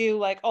do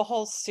like a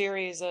whole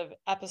series of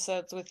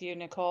episodes with you,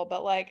 Nicole,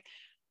 but like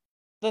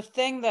the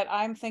thing that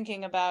I'm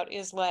thinking about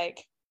is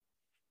like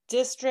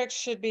districts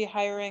should be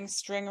hiring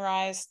String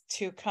Rise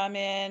to come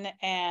in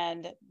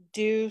and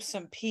do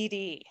some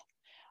PD.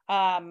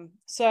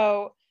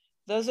 So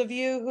those of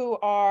you who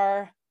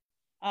are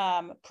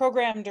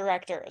program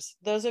directors,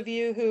 those of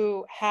you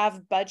who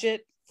have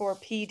budget for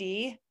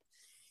PD,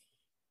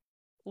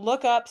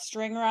 look up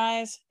String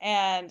Rise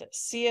and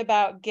see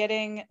about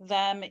getting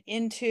them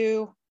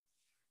into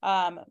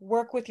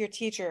work with your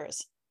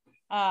teachers,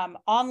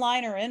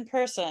 online or in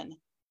person,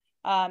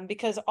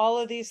 because all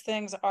of these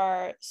things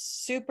are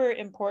super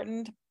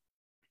important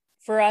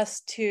for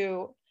us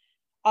to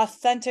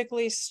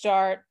authentically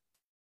start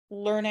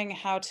learning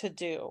how to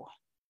do.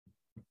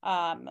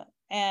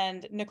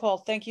 And Nicole,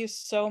 thank you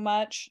so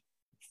much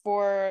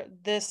for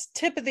this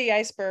tip of the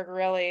iceberg,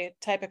 really,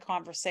 type of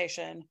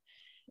conversation.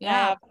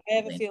 Yeah, I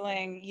have a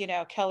feeling,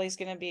 Kelly's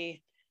going to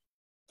be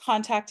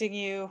contacting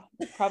you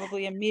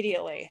probably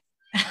immediately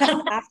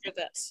after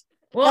this.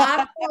 Well,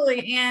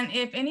 absolutely. And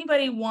if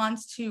anybody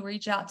wants to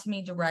reach out to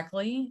me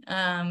directly,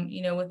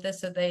 with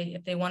this,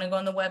 if they want to go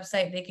on the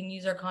website, they can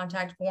use our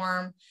contact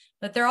form,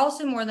 but they're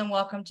also more than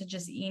welcome to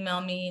just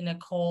email me,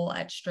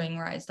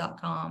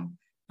 Nicole@stringrise.com,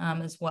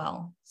 as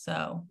well.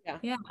 So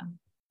yeah.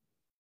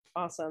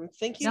 Awesome.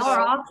 Thank you. Y'all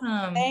are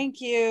awesome.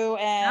 Thank you.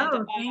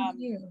 And thank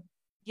you.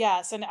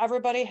 Yes. And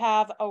everybody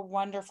have a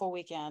wonderful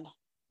weekend.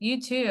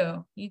 You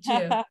too.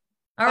 All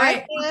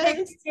right.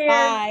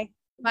 Bye.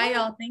 Bye,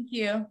 y'all. Thank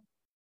you.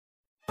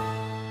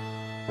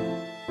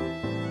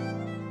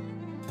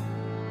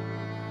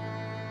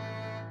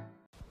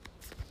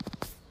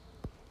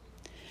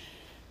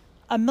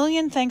 A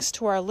million thanks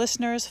to our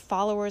listeners,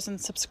 followers, and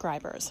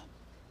subscribers.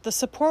 The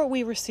support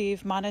we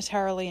receive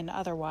monetarily and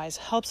otherwise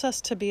helps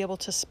us to be able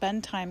to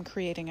spend time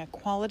creating a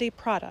quality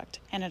product,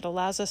 and it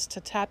allows us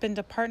to tap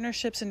into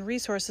partnerships and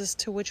resources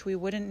to which we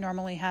wouldn't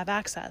normally have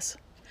access.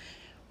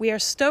 We are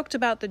stoked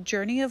about the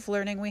journey of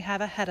learning we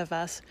have ahead of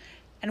us,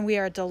 and we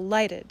are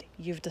delighted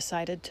you've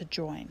decided to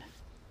join.